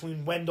decide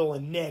between Wendell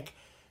and Nick,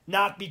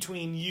 not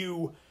between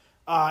you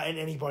and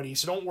anybody.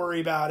 So don't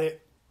worry about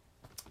it.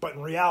 But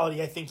in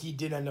reality, I think he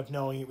did end up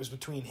knowing it was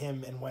between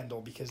him and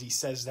Wendell because he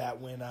says that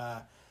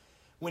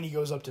when he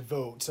goes up to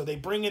vote. So they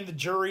bring in the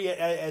jury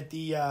at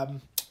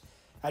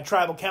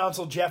Tribal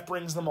Council. Jeff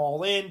brings them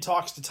all in,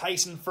 talks to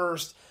Tyson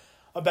first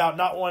about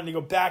not wanting to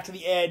go back to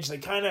the Edge. They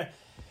kind of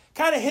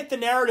hit the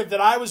narrative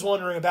that I was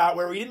wondering about,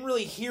 where we didn't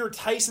really hear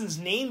Tyson's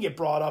name get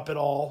brought up at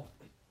all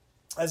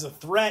as a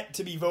threat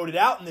to be voted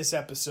out in this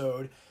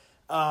episode,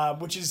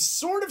 which is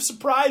sort of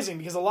surprising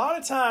because a lot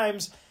of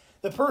times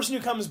the person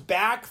who comes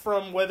back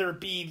from, whether it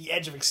be the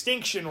Edge of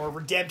Extinction or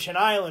Redemption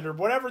Island or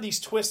whatever these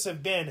twists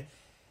have been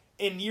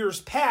in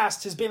years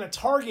past, has been a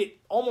target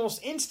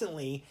almost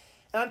instantly.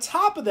 And on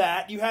top of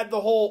that, you had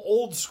the whole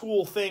old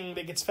school thing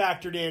that gets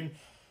factored in.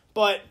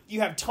 But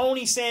you have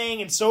Tony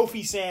saying and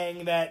Sophie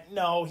saying that,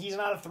 no, he's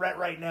not a threat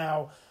right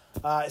now.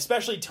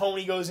 Especially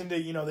Tony goes into,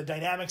 the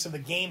dynamics of the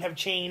game have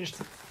changed,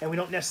 and we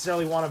don't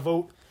necessarily want to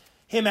vote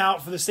him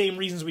out for the same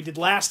reasons we did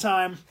last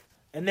time.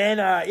 And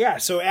then,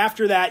 so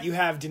after that, you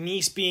have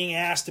Denise being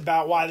asked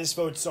about why this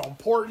vote's so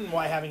important,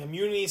 why having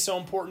immunity is so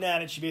important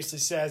at it. She basically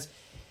says,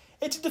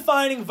 it's a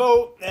defining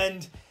vote,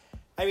 and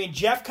I mean,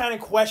 Jeff kind of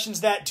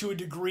questions that to a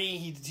degree.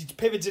 He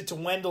pivots it to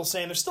Wendell,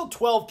 saying there's still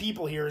 12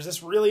 people here. Is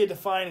this really a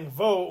defining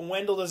vote? And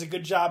Wendell does a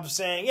good job of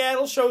saying, yeah,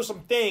 it'll show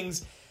some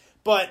things,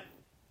 but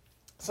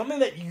something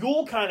that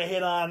Yul kind of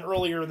hit on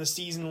earlier in the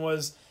season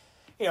was,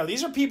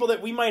 these are people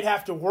that we might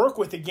have to work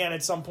with again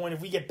at some point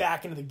if we get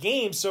back into the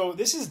game. So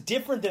this is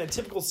different than a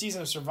typical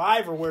season of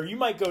Survivor where you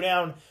might go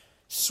down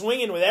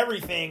swinging with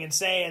everything and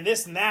saying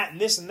this and that and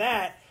this and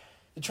that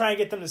to try and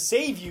get them to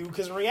save you,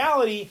 because in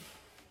reality,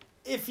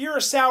 if you're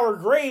a sour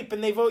grape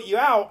and they vote you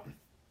out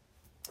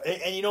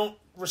and you don't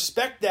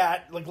respect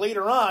that, like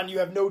later on, you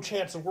have no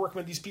chance of working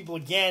with these people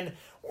again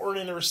or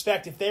earning the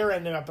respect if they're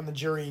ending up on the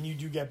jury and you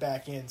do get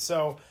back in.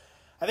 So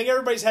I think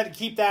everybody's had to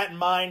keep that in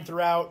mind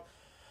throughout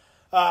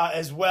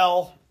as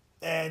well.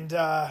 And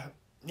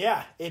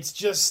it's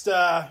just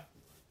a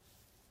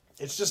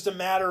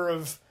matter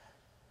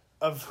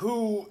of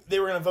who they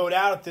were going to vote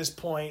out at this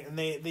point. And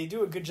they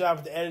do a good job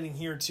with the editing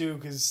here too,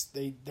 because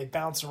they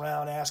bounce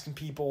around asking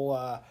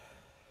people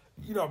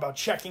about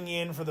checking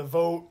in for the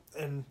vote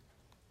and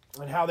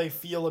how they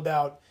feel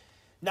about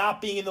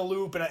not being in the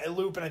loop. And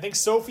I think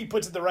Sophie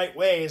puts it the right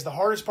way, is the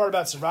hardest part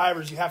about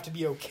Survivors, you have to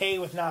be okay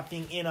with not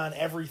being in on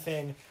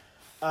everything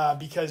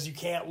because you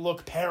can't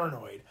look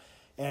paranoid.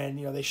 And,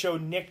 they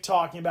showed Nick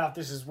talking about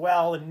this as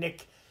well, and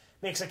Nick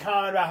makes a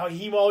comment about how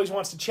he always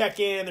wants to check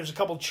in. There's a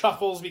couple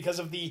chuckles because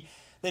of the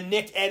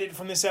Nick edit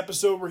from this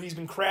episode where he's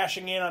been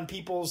crashing in on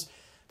people's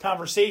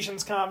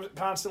conversations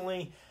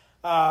constantly.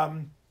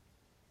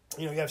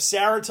 You have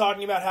Sarah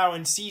talking about how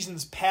in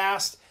seasons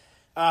past,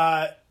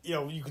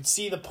 you could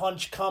see the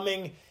punch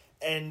coming,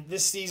 and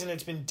this season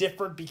it's been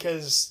different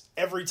because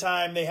every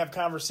time they have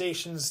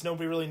conversations,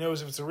 nobody really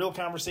knows if it's a real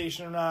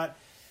conversation or not.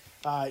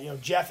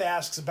 Jeff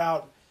asks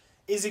about,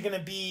 is it going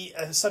to be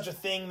such a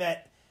thing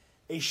that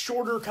a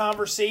shorter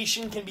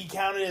conversation can be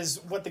counted as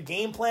what the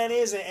game plan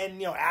is?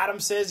 And Adam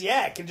says,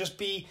 yeah, it can just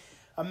be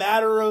a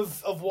matter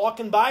of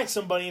walking by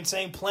somebody and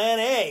saying plan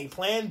A,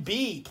 plan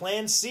B,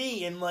 plan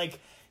C, and you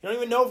don't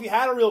even know if you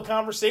had a real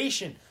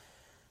conversation.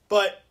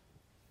 But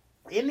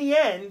in the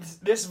end,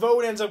 this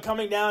vote ends up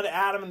coming down to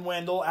Adam and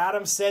Wendell.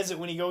 Adam says it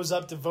when he goes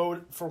up to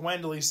vote for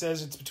Wendell. He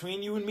says, it's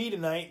between you and me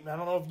tonight. And I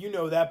don't know if you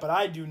know that, but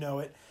I do know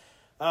it.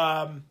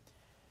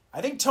 I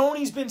think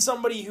Tony's been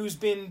somebody who's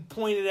been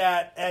pointed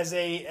at as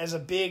a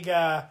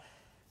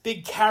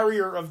big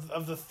carrier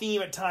of the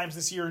theme at times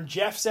this year. And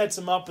Jeff sets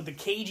him up with the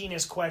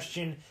caginess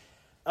question,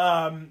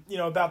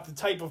 about the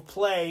type of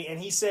play. And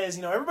he says,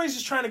 everybody's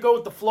just trying to go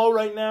with the flow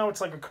right now.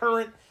 It's like a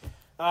current.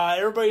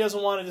 Everybody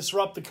doesn't want to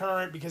disrupt the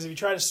current because if you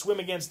try to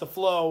swim against the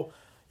flow,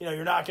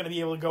 you're not going to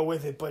be able to go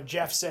with it. But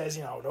Jeff says,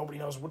 nobody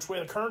knows which way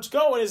the current's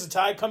going. Is the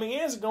tide coming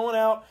in? Is it going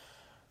out?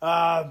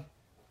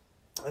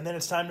 And then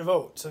it's time to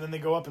vote. So then they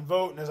go up and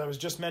vote. And as I was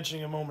just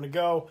mentioning a moment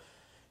ago,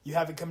 you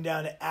have it come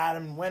down to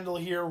Adam and Wendell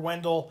here.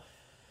 Wendell,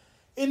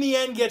 in the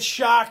end, gets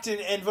shocked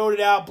and voted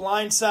out.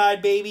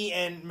 Blindside, baby.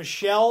 And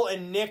Michelle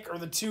and Nick are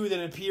the two that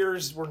it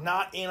appears were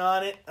not in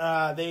on it.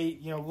 They,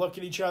 look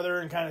at each other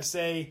and kind of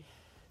say,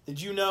 did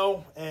you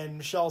know? And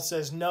Michelle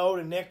says no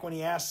to Nick when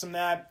he asks him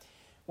that.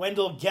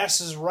 Wendell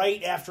guesses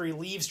right after he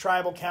leaves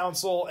Tribal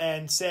Council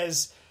and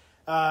says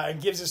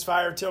and gives his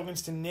fire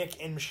tokens to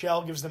Nick and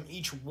Michelle, gives them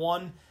each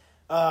one.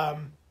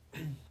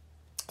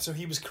 So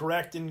he was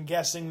correct in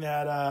guessing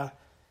that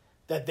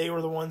they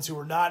were the ones who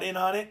were not in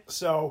on it.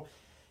 So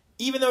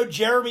even though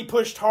Jeremy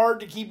pushed hard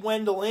to keep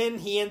Wendell in,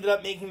 he ended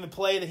up making the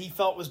play that he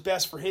felt was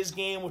best for his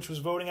game, which was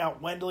voting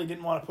out Wendell. He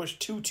didn't want to push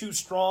too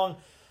strong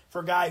for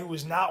a guy who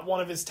was not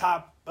one of his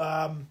top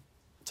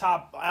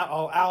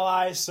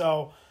allies.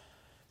 So,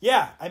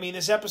 yeah, I mean,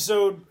 this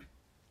episode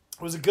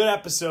was a good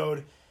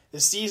episode.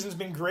 This season's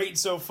been great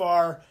so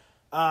far,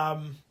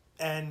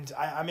 and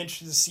I'm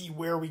interested to see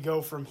where we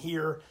go from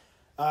here.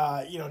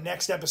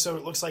 Next episode,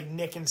 it looks like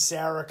Nick and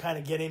Sarah kind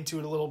of get into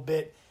it a little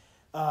bit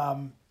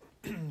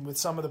with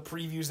some of the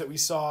previews that we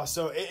saw.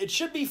 So it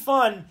should be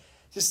fun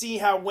to see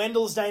how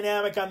Wendell's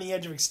dynamic on the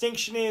edge of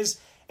extinction is.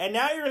 And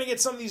now you're going to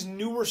get some of these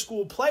newer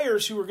school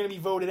players who are going to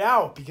be voted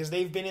out because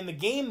they've been in the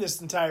game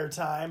this entire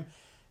time.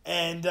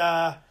 And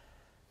now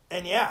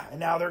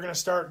they're going to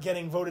start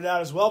getting voted out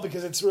as well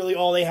because it's really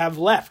all they have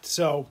left.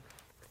 So,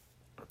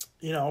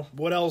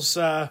 what else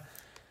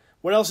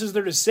is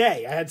there to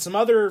say? I had some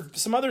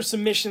other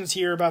submissions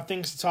here about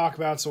things to talk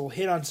about, so we'll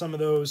hit on some of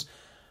those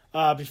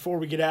before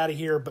we get out of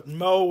here. But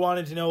Mo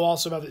wanted to know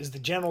also about, is the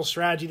general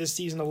strategy this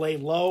season to lay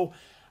low?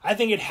 I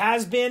think it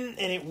has been,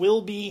 and it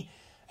will be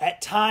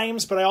at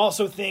times, but I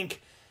also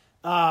think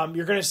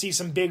you're going to see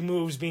some big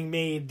moves being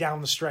made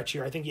down the stretch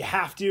here. I think you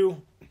have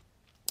to.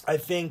 I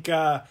think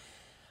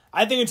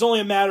it's only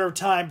a matter of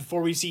time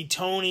before we see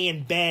Tony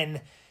and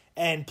Ben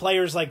and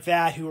players like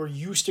that who are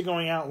used to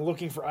going out and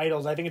looking for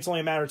idols. I think it's only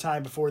a matter of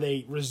time before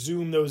they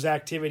resume those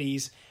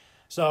activities.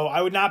 So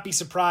I would not be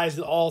surprised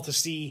at all to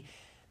see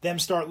them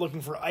start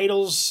looking for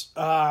idols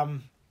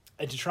and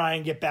to try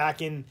and get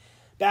back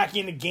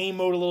into game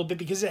mode a little bit,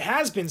 because it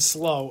has been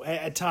slow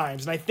at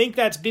times. And I think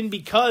that's been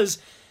because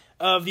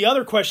of the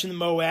other question that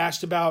Mo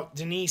asked about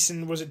Denise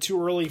and was it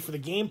too early for the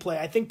gameplay.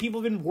 I think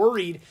people have been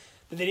worried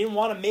that they didn't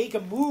want to make a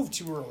move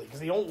too early because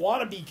they don't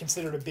want to be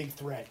considered a big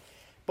threat.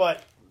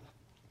 But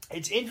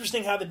it's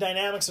interesting how the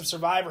dynamics of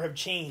Survivor have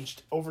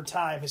changed over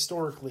time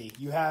historically.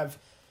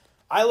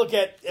 I look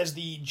at as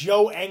the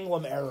Joe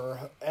Englund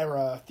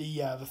era,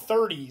 the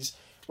 30s,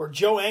 where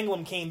Joe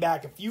Englund came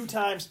back a few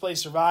times to play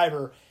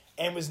Survivor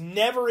and was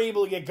never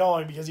able to get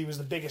going because he was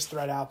the biggest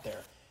threat out there.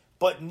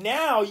 But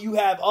now you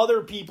have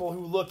other people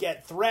who look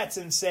at threats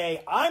and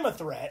say, I'm a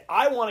threat.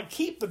 I want to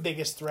keep the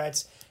biggest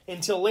threats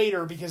until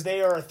later because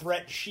they are a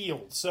threat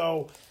shield.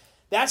 So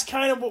that's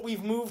kind of what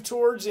we've moved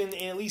towards in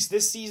at least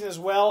this season as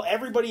well.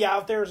 Everybody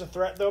out there is a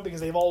threat, though, because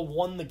they've all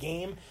won the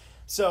game.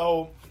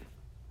 So,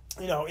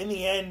 in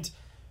the end,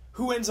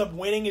 who ends up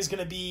winning is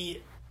going to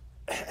be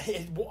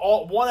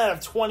 1 out of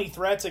 20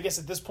 threats. I guess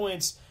at this point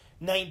it's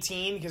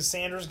 19 because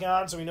Sandra's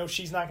gone, so we know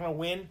she's not going to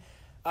win.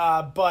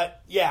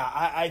 But yeah,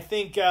 I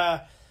think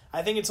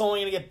it's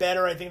only going to get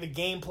better. I think the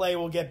gameplay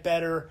will get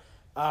better.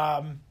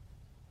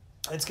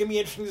 It's going to be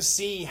interesting to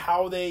see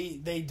how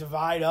they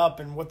divide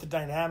up and what the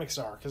dynamics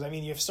are, because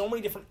you have so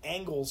many different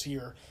angles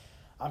here.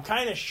 I'm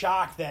kind of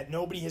shocked that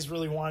nobody has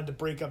really wanted to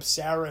break up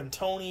Sarah and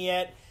Tony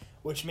yet,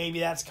 which maybe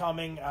that's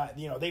coming.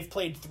 They've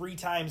played 3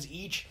 times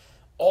each.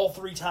 All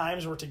 3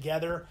 times were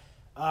together.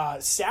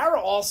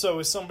 Sarah also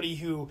is somebody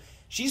who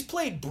she's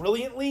played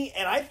brilliantly,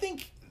 and I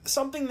think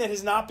something that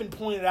has not been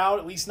pointed out,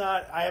 at least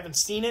I haven't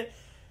seen it,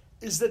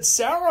 is that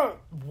Sarah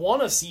won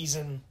a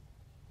season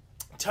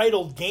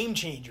titled Game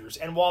Changers,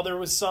 and while there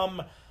was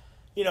some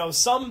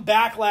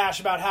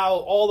backlash about how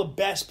all the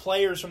best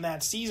players from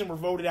that season were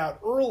voted out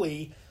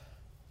early,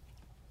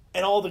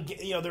 and all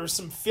there were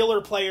some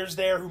filler players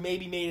there who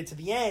maybe made it to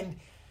the end,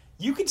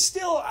 you could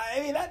still,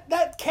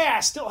 that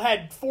cast still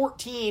had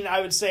 14,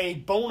 I would say,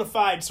 bona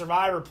fide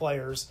Survivor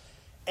players,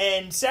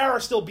 and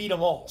Sarah still beat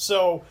them all.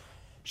 So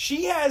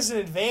she has an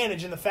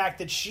advantage in the fact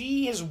that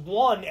she has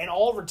won an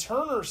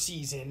all-returner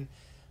season,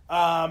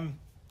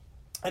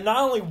 and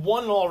not only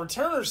won an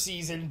all-returner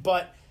season,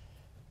 but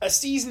a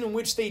season in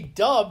which they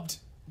dubbed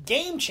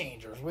Game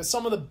Changers with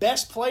some of the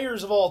best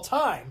players of all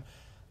time,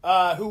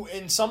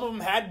 and some of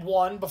them had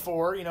won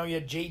before. You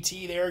had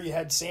JT there, you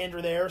had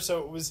Sandra there,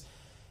 so it was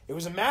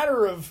a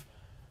matter of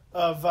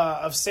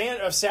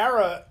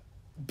Sarah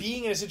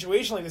being in a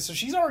situation like this. So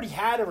she's already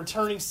had a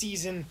returning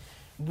season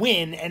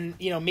win, and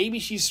maybe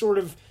she's sort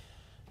of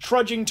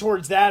trudging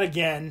towards that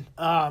again.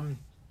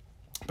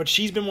 But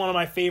she's been one of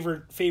my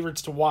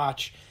favorites to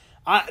watch.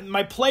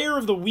 My player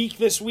of the week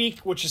this week,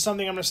 which is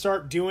something I'm going to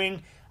start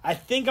doing, I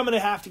think I'm going to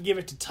have to give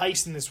it to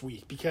Tyson this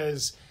week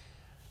because,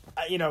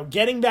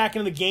 getting back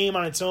into the game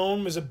on its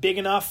own was a big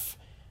enough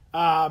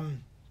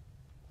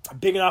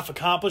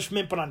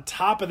accomplishment. But on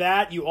top of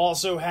that, you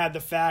also had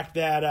the fact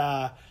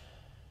that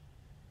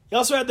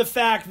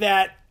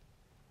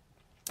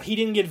he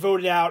didn't get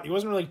voted out. He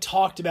wasn't really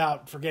talked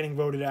about for getting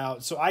voted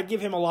out. So I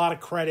give him a lot of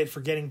credit for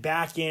getting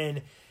back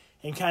in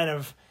and kind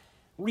of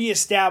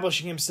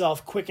reestablishing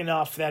himself quick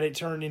enough that it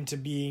turned into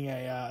being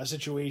a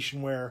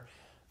situation where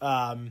he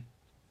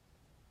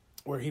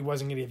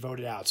wasn't going to get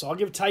voted out. So I'll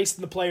give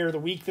Tyson the player of the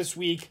week this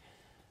week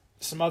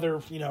some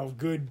other,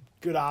 good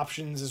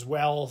options as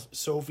well.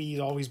 Sophie's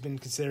always been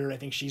considered. I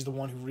think she's the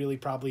one who really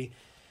probably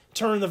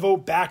turned the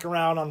vote back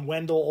around on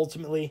Wendell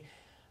ultimately.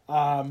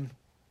 But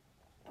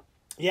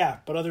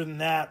other than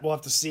that, we'll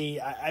have to see.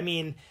 I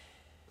don't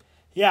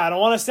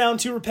want to sound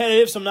too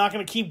repetitive, so I'm not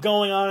going to keep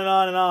going on and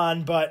on and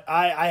on, but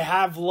I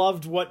have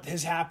loved what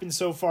has happened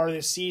so far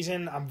this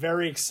season. I'm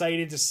very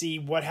excited to see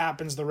what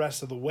happens the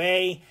rest of the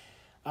way.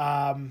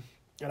 And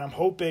I'm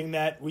hoping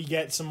that we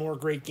get some more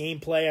great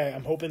gameplay.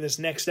 I'm hoping this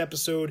next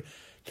episode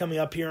coming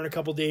up here in a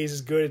couple days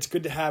is good. It's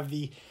good to have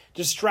the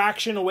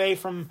distraction away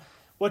from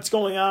what's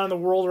going on in the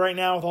world right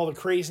now with all the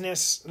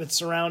craziness that's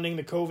surrounding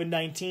the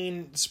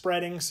COVID-19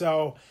 spreading.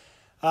 So,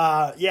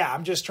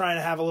 I'm just trying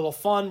to have a little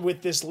fun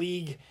with this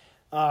league.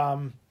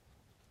 And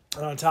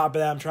on top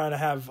of that, I'm trying to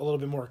have a little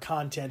bit more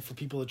content for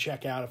people to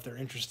check out if they're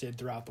interested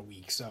throughout the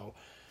week. So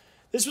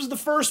this was the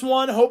first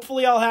one.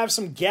 Hopefully I'll have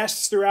some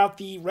guests throughout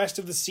the rest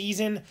of the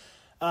season.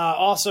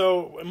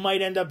 Also,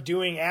 might end up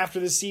doing after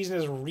this season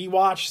as a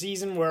rewatch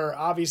season where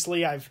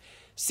obviously I've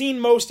seen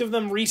most of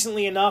them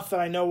recently enough that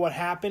I know what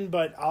happened,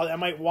 but I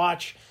might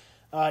watch,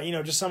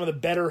 just some of the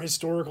better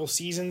historical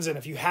seasons. And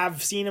if you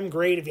have seen them,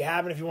 great. If you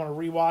haven't, if you want to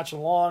rewatch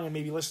along and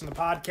maybe listen to the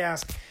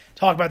podcast,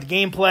 talk about the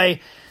gameplay,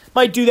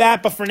 might do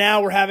that. But for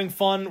now, we're having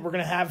fun. We're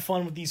going to have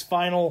fun with these the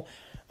final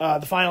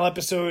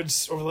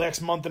episodes over the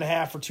next month and a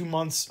half or 2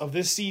 months of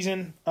this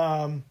season.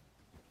 You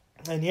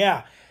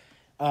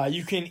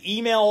can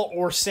email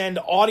or send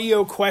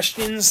audio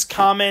questions,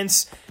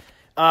 comments,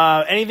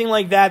 anything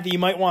like that you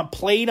might want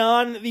played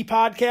on the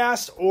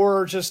podcast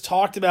or just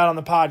talked about on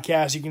the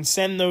podcast. You can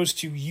send those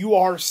to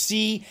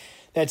URC,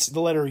 that's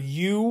the letter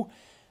U,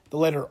 the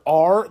letter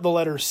R, the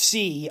letter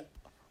C,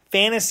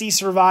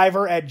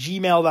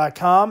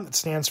 fantasysurvivor@gmail.com. It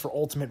stands for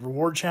Ultimate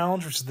Reward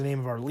Challenge, which is the name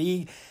of our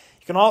league.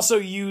 You can also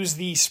use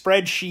the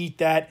spreadsheet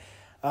that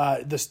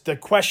the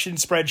question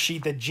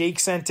spreadsheet that Jake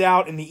sent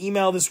out in the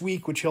email this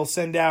week, which he'll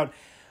send out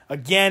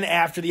again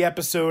after the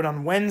episode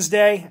on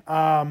Wednesday.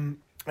 And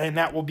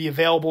that will be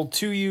available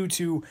to you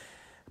to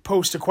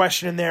post a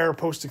question in there,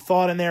 post a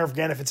thought in there.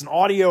 Again, if it's an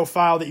audio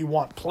file that you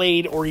want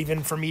played or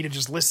even for me to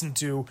just listen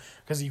to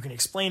because you can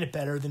explain it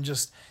better than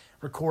just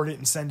record it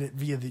and send it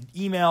via the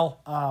email.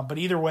 But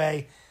either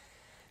way,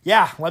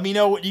 let me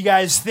know what you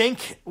guys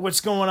think,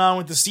 what's going on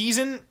with the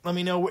season. Let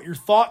me know what your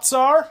thoughts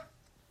are.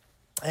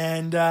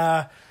 And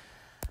I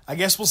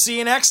guess we'll see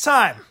you next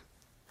time.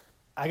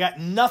 I got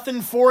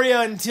nothing for you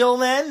until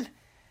then.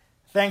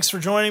 Thanks for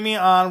joining me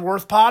on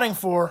Worth Potting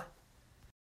For.